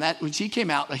relieved when she came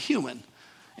out a human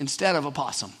instead of a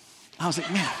possum. I was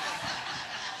like, man,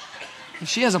 if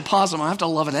she has a possum, I have to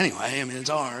love it anyway. I mean, it's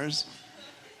ours.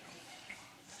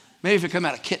 Maybe if it come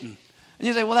out a kitten. And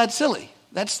you say, well, that's silly.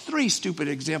 That's 3 stupid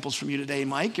examples from you today,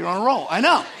 Mike. You're on a roll. I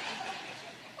know.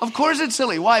 Of course it's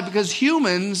silly. Why? Because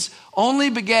humans only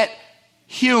beget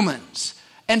humans.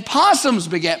 And possums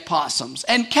beget possums.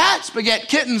 And cats beget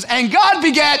kittens. And God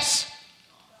begets.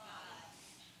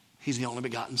 He's the only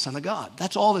begotten Son of God.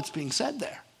 That's all that's being said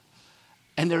there.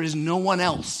 And there is no one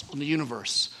else in the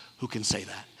universe who can say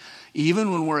that.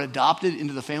 Even when we're adopted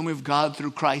into the family of God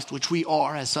through Christ, which we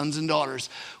are as sons and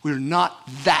daughters, we're not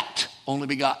that only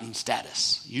begotten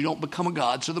status. You don't become a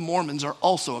God, so the Mormons are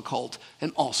also a cult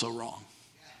and also wrong.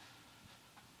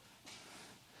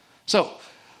 So,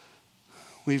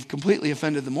 we've completely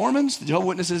offended the Mormons, the Jehovah's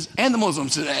Witnesses, and the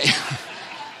Muslims today.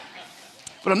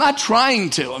 But I'm not trying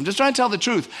to. I'm just trying to tell the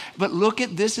truth. But look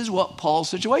at this is what Paul's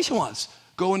situation was.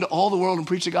 Go into all the world and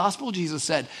preach the gospel, Jesus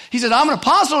said. He said, I'm an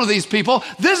apostle to these people.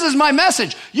 This is my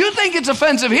message. You think it's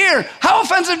offensive here. How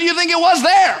offensive do you think it was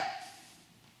there?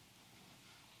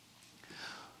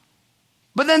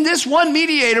 But then this one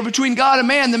mediator between God and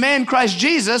man, the man Christ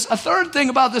Jesus, a third thing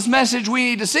about this message we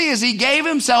need to see is he gave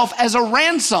himself as a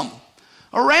ransom.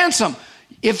 A ransom.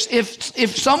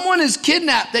 If someone is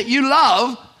kidnapped that you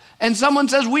love, and someone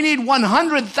says, we need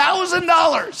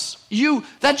 $100,000.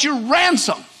 That's your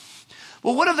ransom.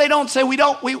 Well, what if they don't say, we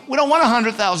don't want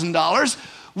 $100,000.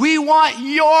 We want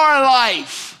your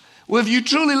life. Well, if you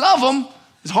truly love them,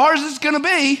 as hard as it's going to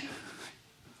be,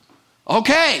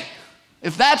 okay.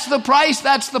 If that's the price,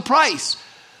 that's the price.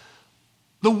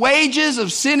 The wages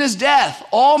of sin is death.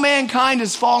 All mankind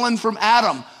has fallen from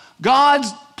Adam.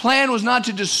 God's plan was not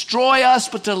to destroy us,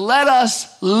 but to let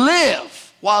us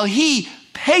live while he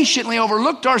patiently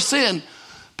overlooked our sin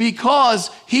because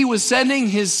he was sending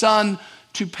his son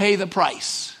to pay the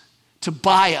price, to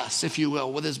buy us, if you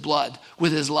will, with his blood,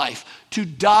 with his life, to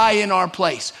die in our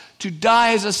place, to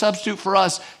die as a substitute for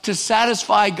us, to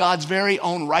satisfy God's very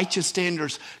own righteous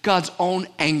standards, God's own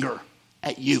anger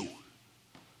at you.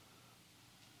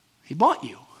 He bought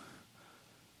you.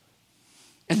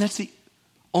 And that's the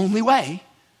only way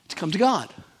to come to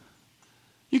God.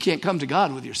 You can't come to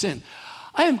God with your sin.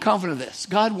 I am confident of this.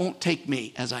 God won't take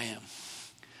me as I am.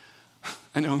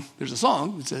 I know there's a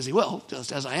song that says he will,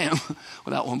 just as I am,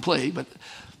 without one plea, but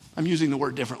I'm using the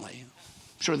word differently.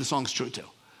 I'm sure the song's true too.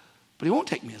 But he won't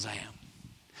take me as I am.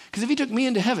 Because if he took me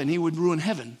into heaven, he would ruin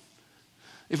heaven.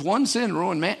 If one sin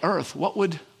ruined earth, what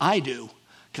would I do?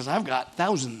 Because I've got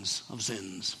thousands of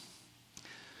sins.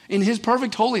 In his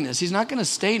perfect holiness, he's not going to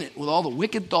stain it with all the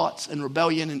wicked thoughts and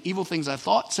rebellion and evil things I've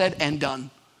thought, said, and done.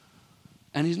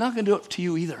 And he's not going to do it to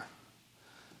you either.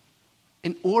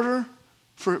 In order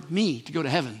for me to go to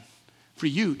heaven, for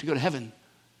you to go to heaven,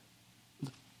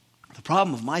 the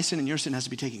problem of my sin and your sin has to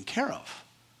be taken care of.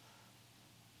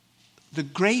 The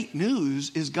great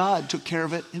news is God took care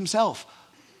of it himself.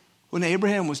 When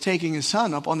Abraham was taking his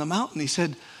son up on the mountain, he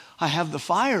said, I have the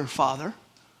fire, Father.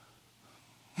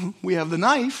 We have the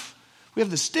knife. We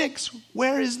have the sticks.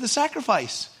 Where is the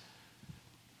sacrifice?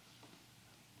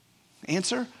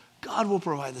 Answer, God will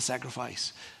provide the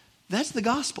sacrifice. That's the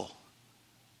gospel.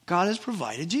 God has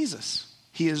provided Jesus.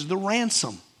 He is the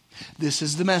ransom. This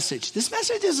is the message. This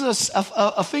message is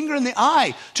a finger in the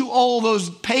eye to all those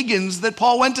pagans that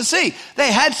Paul went to see.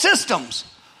 They had systems.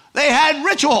 They had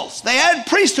rituals. They had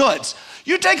priesthoods.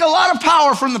 You take a lot of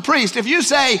power from the priest. If you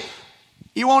say,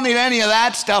 you won't need any of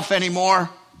that stuff anymore,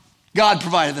 God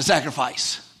provided the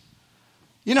sacrifice.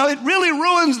 You know, it really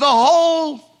ruins the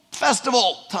whole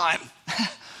festival time.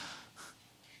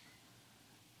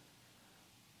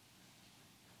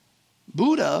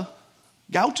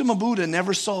 Gautama Buddha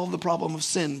never solved the problem of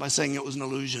sin by saying it was an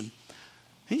illusion.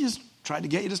 He just tried to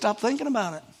get you to stop thinking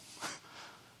about it.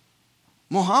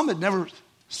 Muhammad never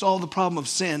solved the problem of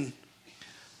sin.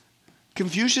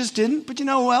 Confucius didn't, but you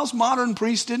know who else? Modern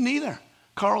priests didn't either.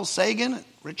 Carl Sagan and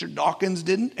Richard Dawkins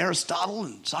didn't. Aristotle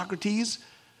and Socrates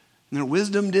and their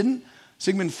wisdom didn't.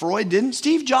 Sigmund Freud didn't.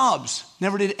 Steve Jobs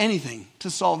never did anything to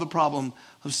solve the problem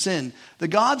of sin. The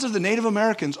gods of the Native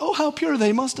Americans, oh, how pure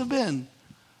they must have been.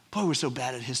 Boy, we're so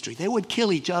bad at history. They would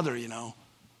kill each other, you know.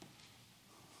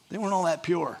 They weren't all that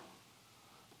pure.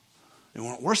 They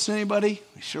weren't worse than anybody.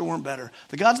 They sure weren't better.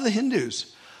 The gods of the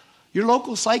Hindus, your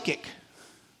local psychic,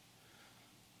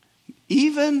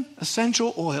 even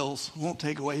essential oils won't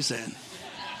take away sin.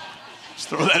 Just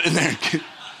throw that in there.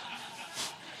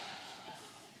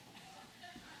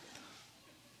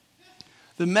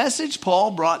 The message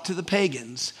Paul brought to the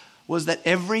pagans was that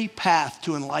every path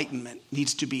to enlightenment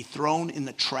needs to be thrown in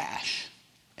the trash.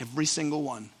 Every single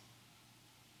one.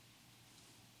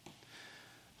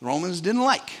 The Romans didn't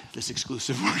like this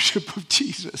exclusive worship of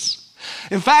Jesus.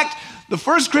 In fact, the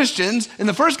first Christians in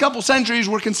the first couple centuries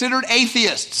were considered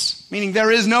atheists, meaning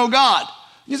there is no God.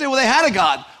 You say, well, they had a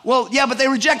God. Well, yeah, but they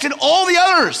rejected all the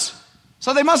others,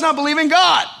 so they must not believe in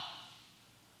God.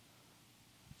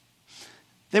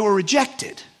 They were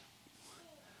rejected.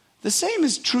 The same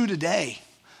is true today.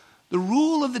 The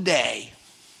rule of the day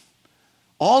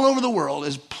all over the world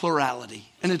is plurality,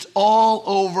 and it's all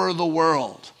over the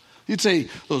world. You'd say,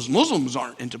 those Muslims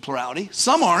aren't into plurality.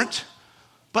 Some aren't.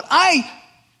 But I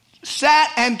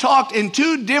sat and talked in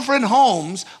 2 different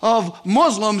homes of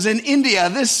Muslims in India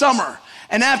this summer.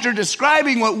 And after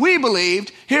describing what we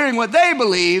believed, hearing what they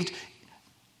believed,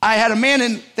 I had a man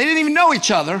and they didn't even know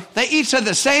each other. They each said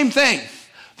the same thing.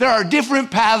 There are different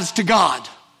paths to God.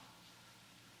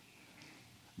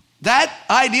 That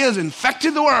idea has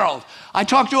infected the world. I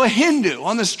talked to a Hindu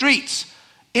on the streets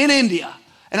in India.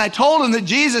 And I told him that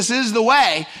Jesus is the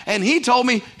way. And he told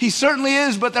me he certainly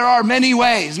is, but there are many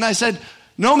ways. And I said,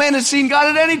 no man has seen God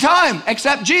at any time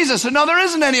except Jesus. And no, there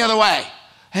isn't any other way.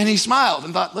 And he smiled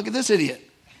and thought, look at this idiot.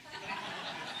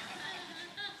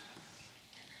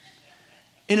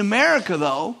 In America,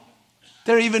 though,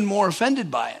 they're even more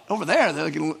offended by it. Over there,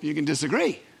 you can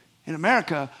disagree. In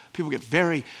America, people get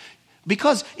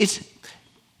because it's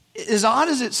as odd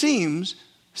as it seems,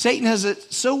 Satan has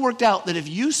it so worked out that if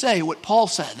you say what Paul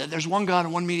said, that there's one God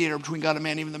and one mediator between God and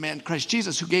man, even the man Christ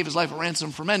Jesus, who gave his life a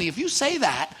ransom for many, if you say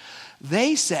that,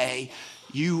 they say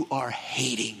you are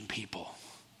hating people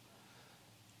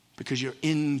because you're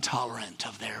intolerant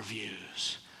of their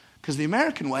views. Because the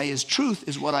American way is truth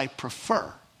is what I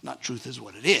prefer, not truth is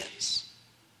what it is.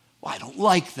 Well, I don't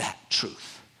like that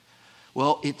truth.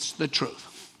 Well, it's the truth.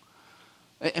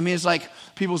 I mean, it's like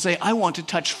people say, I want to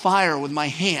touch fire with my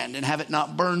hand and have it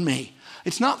not burn me.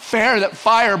 It's not fair that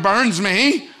fire burns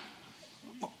me.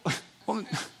 Well,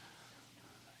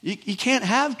 you can't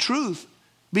have truth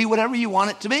be whatever you want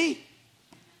it to be.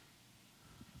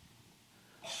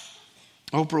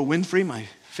 Oprah Winfrey, my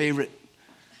favorite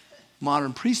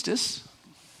modern priestess.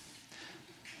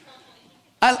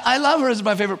 I love her as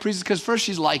my favorite priestess because first,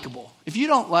 she's likable. If you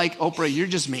don't like Oprah, you're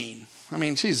just mean. I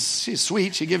mean, she's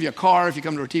sweet. She'll give you a car if you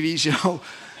come to her TV show.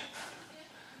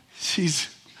 She's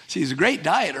a great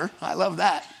dieter. I love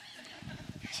that.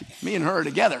 Me and her are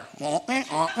together.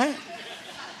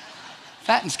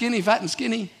 Fat and skinny, fat and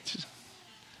skinny.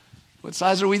 What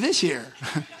size are we this year?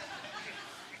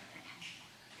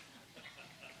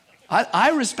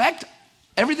 I respect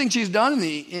everything she's done.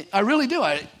 I really do.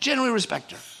 I genuinely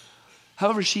respect her.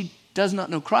 However, she does not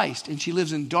know Christ, and she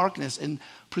lives in darkness and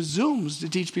presumes to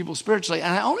teach people spiritually.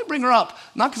 And I only bring her up,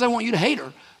 not because I want you to hate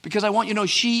her, because I want you to know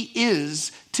she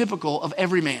is typical of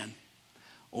every man,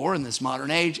 or in this modern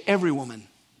age, every woman.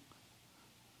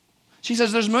 She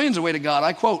says there's millions of ways to God.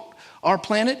 I quote, our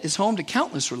planet is home to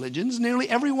countless religions. Nearly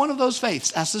every one of those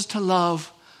faiths asks us to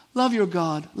love your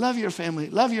God, love your family,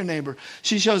 love your neighbor.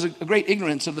 She shows a great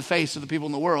ignorance of the faiths of the people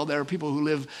in the world. There are people who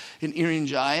live in Irian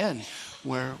Jaya and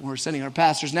where we're sending our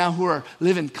pastors now who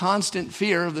live in constant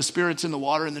fear of the spirits in the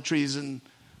water and the trees, and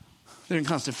they're in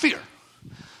constant fear.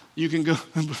 You can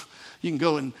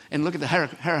go and look at the Hare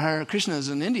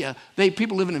Krishnas in India.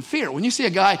 People living in fear. When you see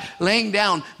a guy laying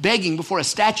down begging before a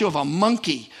statue of a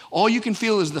monkey, all you can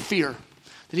feel is the fear.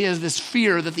 That he has this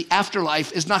fear that the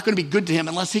afterlife is not going to be good to him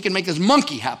unless he can make this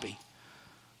monkey happy.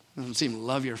 Doesn't seem to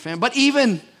love your family. But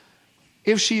even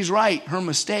if she's right, her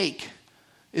mistake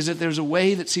is that there's a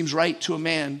way that seems right to a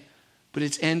man, but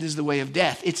its end is the way of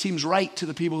death. It seems right to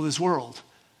the people of this world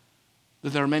that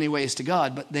there are many ways to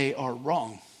God, but they are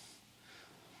wrong.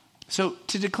 So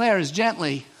to declare as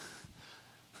gently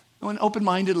and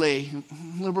open-mindedly,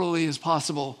 liberally as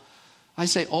possible, I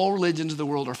say all religions of the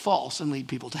world are false and lead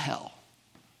people to hell.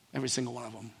 Every single one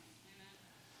of them.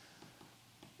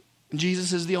 And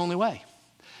Jesus is the only way.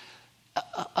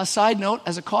 A side note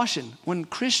as a caution, when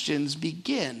Christians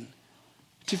begin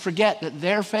to forget that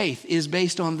their faith is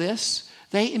based on this,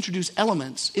 they introduce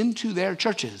elements into their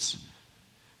churches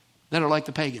that are like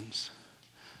the pagans.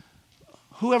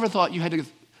 Whoever thought you had to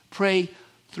pray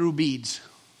through beads?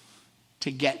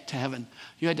 to get to heaven.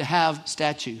 You had to have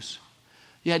statues.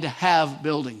 You had to have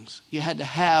buildings. You had to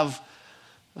have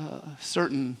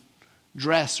certain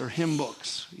dress or hymn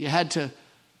books. You had to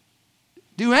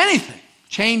do anything.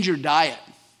 Change your diet.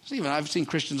 I've seen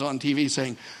Christians on TV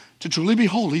saying, to truly be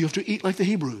holy, you have to eat like the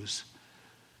Hebrews.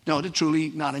 No, to truly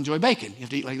not enjoy bacon, you have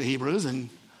to eat like the Hebrews, and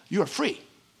you are free.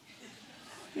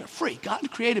 You're free. God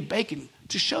created bacon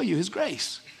to show you his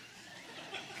grace.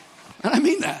 And I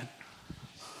mean that.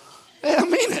 I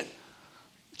mean it.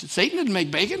 Satan didn't make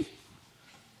bacon.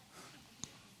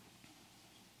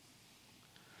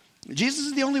 Jesus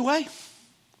is the only way.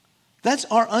 That's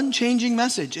our unchanging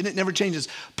message, and it never changes.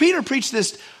 Peter preached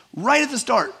this right at the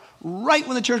start, right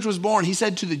when the church was born. He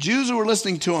said to the Jews who were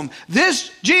listening to him,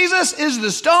 this Jesus is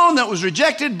the stone that was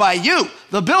rejected by you,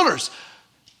 the builders.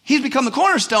 He's become the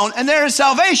cornerstone, and there is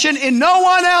salvation in no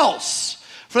one else.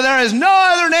 For there is no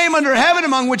other name under heaven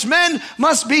among which men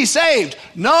must be saved.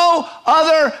 No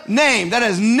other name. That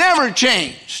has never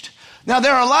changed. Now,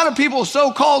 there are a lot of people,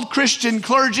 so-called Christian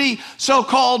clergy,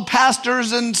 so-called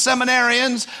pastors and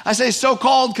seminarians. I say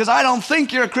so-called because I don't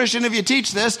think you're a Christian if you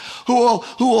teach this, who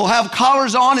will have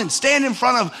collars on and stand in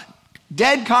front of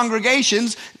dead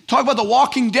congregations. Talk about the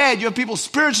walking dead. You have people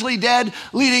spiritually dead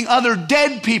leading other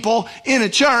dead people in a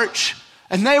church.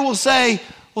 And they will say,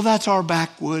 well, that's our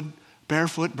backwood,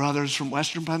 barefoot brothers from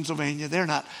Western Pennsylvania. They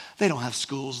don't have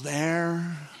schools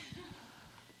there.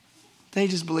 They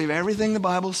just believe everything the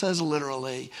Bible says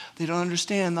literally. They don't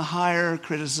understand the higher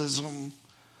criticism.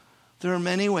 There are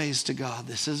many ways to God.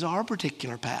 This is our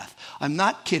particular path. I'm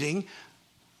not kidding.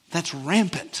 That's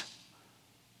rampant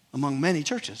among many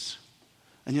churches.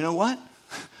 And you know what?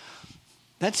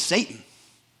 That's Satan.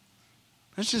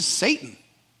 That's just Satan.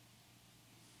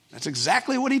 That's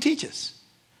exactly what he teaches.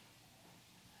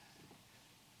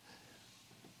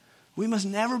 We must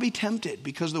never be tempted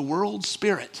because the world's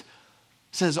spirit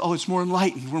says, oh, it's more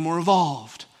enlightened, we're more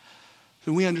evolved.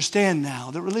 And we understand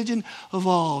now that religion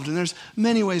evolved and there's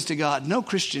many ways to God. No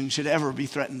Christian should ever be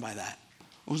threatened by that.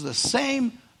 It was the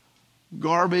same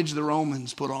garbage the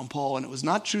Romans put on Paul, and it was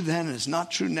not true then and it's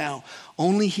not true now.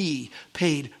 Only he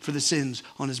paid for the sins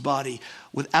on his body.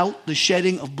 Without the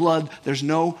shedding of blood, there's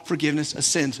no forgiveness of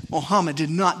sins. Muhammad did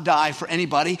not die for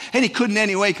anybody, and he couldn't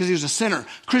anyway because he was a sinner.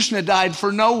 Krishna died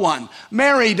for no one.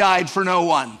 Mary died for no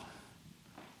one.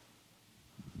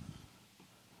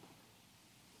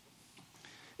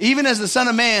 Even as the Son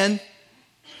of Man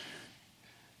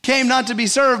came not to be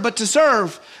served, but to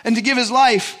serve and to give his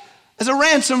life as a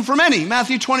ransom for many.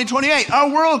 Matthew 20:28.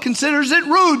 Our world considers it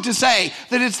rude to say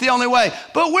that it's the only way,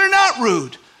 but we're not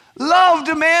rude. Love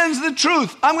demands the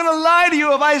truth. I'm going to lie to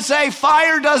you if I say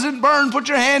fire doesn't burn. Put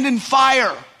your hand in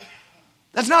fire.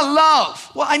 That's not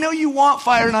love. Well, I know you want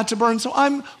fire not to burn, so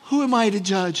who am I to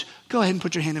judge? Go ahead and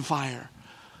put your hand in fire.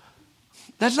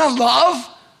 That's not love.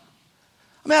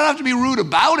 I mean, I don't have to be rude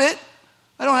about it.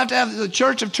 I don't have to have the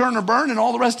church of turn or burn and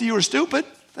all the rest of you are stupid.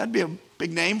 That'd be a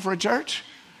big name for a church.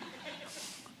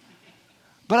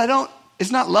 But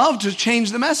it's not love to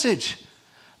change the message.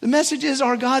 The message is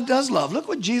our God does love. Look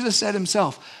what Jesus said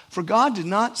himself. For God did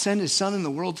not send his Son in the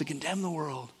world to condemn the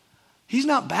world. He's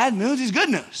not bad news, he's good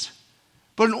news.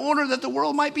 But in order that the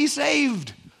world might be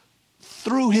saved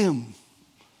through him.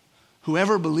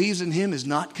 Whoever believes in him is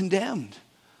not condemned.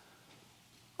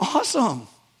 Awesome.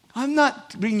 I'm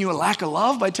not bringing you a lack of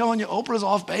love by telling you Oprah's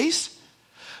off base.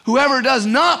 Whoever does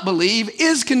not believe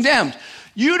is condemned.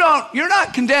 You're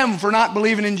not condemned for not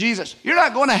believing in Jesus. You're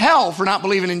not going to hell for not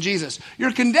believing in Jesus.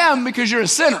 You're condemned because you're a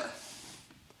sinner.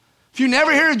 If you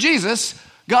never hear of Jesus,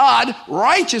 God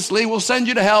righteously will send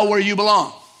you to hell where you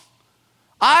belong.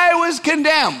 I was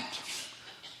condemned.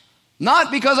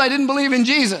 Not because I didn't believe in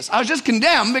Jesus. I was just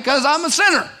condemned because I'm a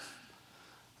sinner.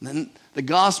 And then the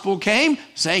gospel came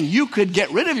saying you could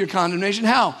get rid of your condemnation.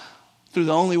 How? Through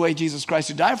the only way Jesus Christ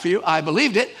who died for you. I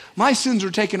believed it. My sins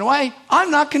were taken away. I'm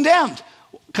not condemned.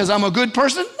 Because I'm a good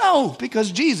person? No, because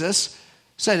Jesus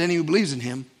said any who believes in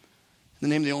him, in the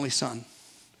name of the only Son.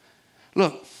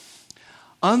 Look,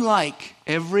 unlike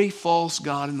every false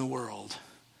god in the world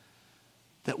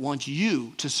that wants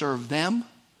you to serve them,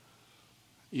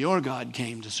 your God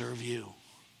came to serve you.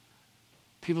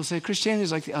 People say Christianity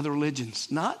is like the other religions.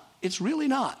 It's really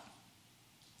not.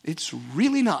 It's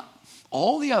really not.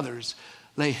 All the others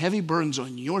lay heavy burdens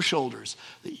on your shoulders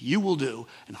that you will do,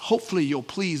 and hopefully you'll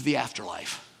please the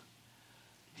afterlife.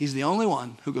 He's the only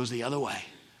one who goes the other way.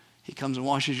 He comes and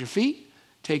washes your feet,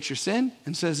 takes your sin,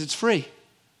 and says it's free.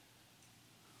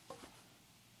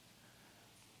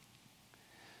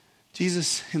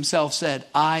 Jesus himself said,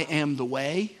 I am the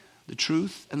way, the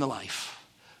truth, and the life.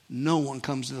 No one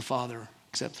comes to the Father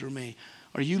except through me.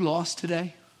 Are you lost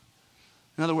today?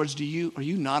 In other words, are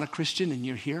you not a Christian and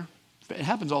you're here? It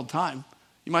happens all the time.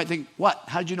 You might think, what?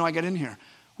 How did you know I got in here?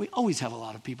 We always have a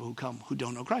lot of people who come who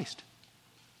don't know Christ.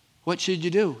 What should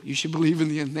you do? You should believe in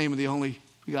the name of the only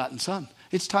begotten Son.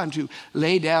 It's time to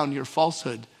lay down your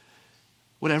falsehood,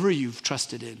 whatever you've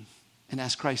trusted in, and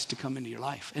ask Christ to come into your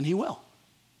life, and he will.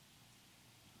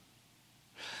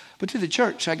 But to the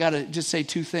church, I got to just say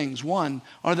two things. One,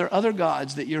 are there other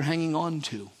gods that you're hanging on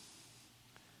to?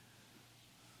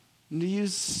 And do you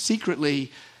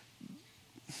secretly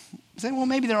say, well,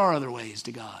 maybe there are other ways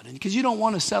to God? And because you don't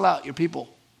want to sell out your people,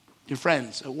 your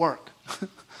friends at work.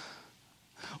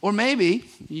 Or maybe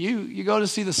you go to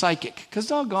see the psychic. Because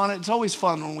doggone it, it's always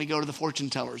fun when we go to the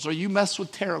fortune tellers. Or you mess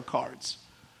with tarot cards.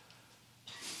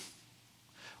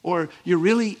 Or you're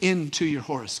really into your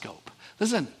horoscope.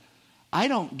 Listen, I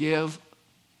don't give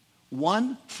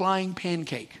one flying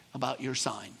pancake about your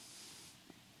sign.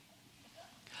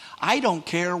 I don't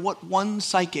care what one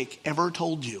psychic ever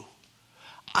told you.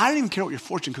 I don't even care what your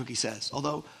fortune cookie says,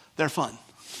 although they're fun.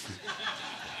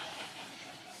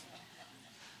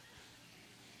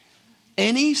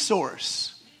 Any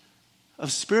source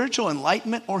of spiritual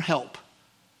enlightenment or help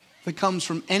that comes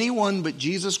from anyone but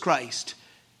Jesus Christ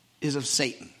is of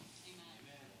Satan.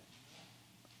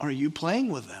 Are you playing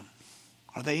with them?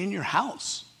 Are they in your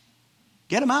house?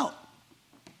 Get them out.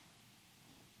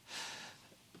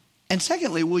 And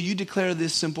secondly, will you declare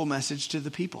this simple message to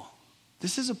the people?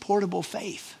 This is a portable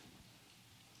faith.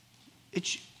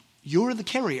 You're the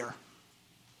carrier.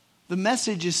 The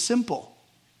message is simple.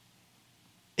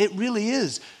 It really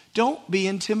is. Don't be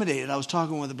intimidated. I was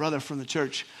talking with a brother from the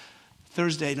church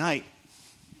Thursday night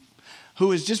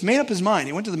who has just made up his mind.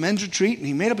 He went to the men's retreat and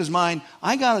he made up his mind,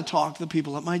 I got to talk to the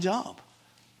people at my job.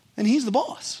 And he's the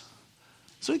boss.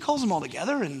 So he calls them all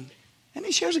together and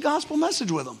he shares a gospel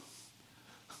message with them.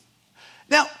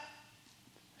 Now,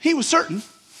 he was certain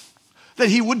that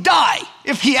he would die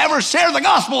if he ever shared the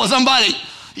gospel with somebody.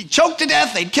 He'd choke to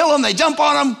death, they'd kill him, they'd jump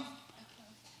on him.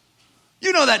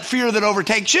 You know that fear that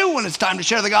overtakes you when it's time to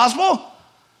share the gospel.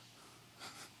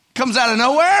 Comes out of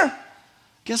nowhere.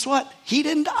 Guess what? He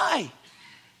didn't die.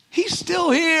 He's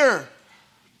still here.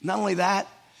 Not only that,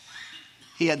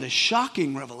 he had the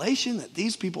shocking revelation that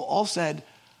these people all said,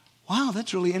 wow,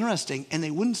 that's really interesting. And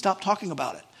they wouldn't stop talking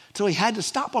about it. So he had to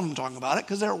stop them from talking about it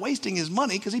because they were wasting his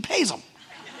money because he pays them.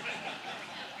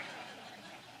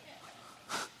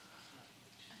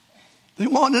 They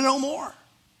want to know more.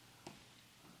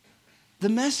 The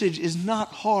message is not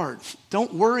hard.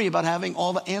 Don't worry about having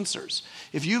all the answers.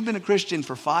 If you've been a Christian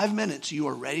for 5 minutes, you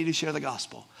are ready to share the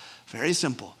gospel. Very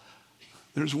simple.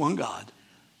 There's one God.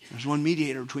 There's one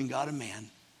mediator between God and man.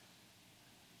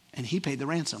 And he paid the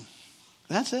ransom.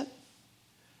 That's it.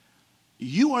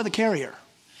 You are the carrier.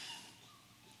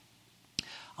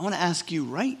 I want to ask you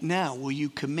right now, will you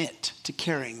commit to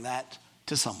carrying that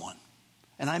to someone?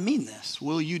 And I mean this.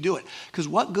 Will you do it? Because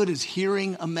what good is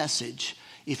hearing a message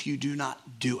if you do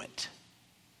not do it?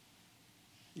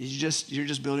 You're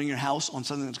just building your house on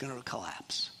something that's going to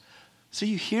collapse. So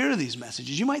you hear these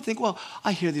messages. You might think, well,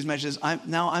 I hear these messages.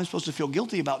 I'm supposed to feel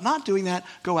guilty about not doing that.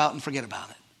 Go out and forget about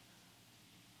it.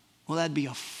 Well, that'd be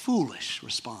a foolish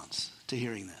response to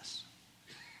hearing this.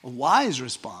 A wise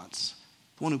response,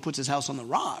 the one who puts his house on the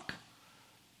rock,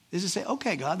 is to say,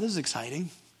 okay, God, this is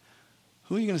exciting.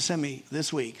 Who are you going to send me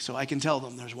this week so I can tell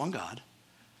them there's one God,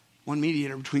 one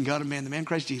mediator between God and man, the man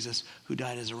Christ Jesus, who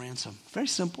died as a ransom? Very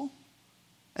simple.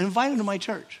 And invite him to my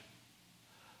church.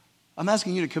 I'm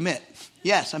asking you to commit.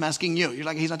 Yes, I'm asking you. You're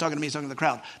like, he's not talking to me, he's talking to the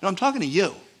crowd. No, I'm talking to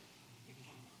you.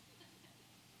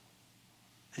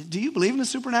 Do you believe in a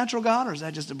supernatural God, or is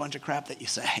that just a bunch of crap that you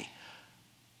say?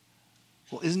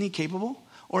 Well, isn't he capable?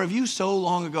 Or have you so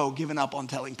long ago given up on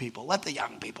telling people? Let the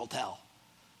young people tell.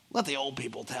 Let the old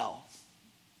people tell.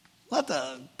 Let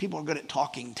the people who are good at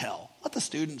talking tell. Let the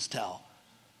students tell.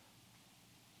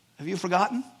 Have you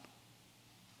forgotten?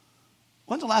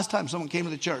 When's the last time someone came to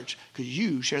the church because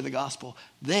you shared the gospel?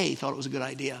 They thought it was a good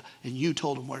idea, and you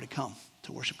told them where to come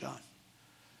to worship God.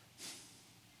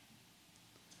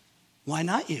 Why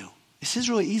not you? This is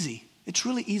really easy. It's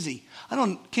really easy.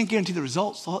 Can't guarantee the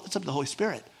results. It's up to the Holy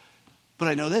Spirit. But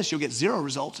I know this, you'll get 0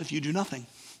 results if you do nothing.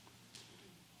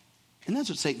 And that's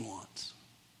what Satan wants.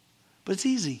 But it's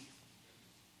easy.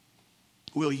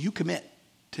 Will you commit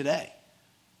today?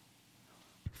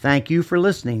 Thank you for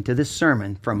listening to this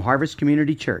sermon from Harvest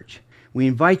Community Church. We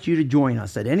invite you to join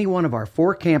us at any one of our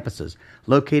 4 campuses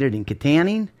located in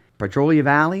Kittanning, Petrolia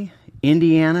Valley,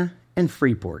 Indiana, and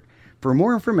Freeport. For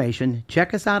more information,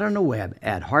 check us out on the web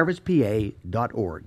at harvestpa.org.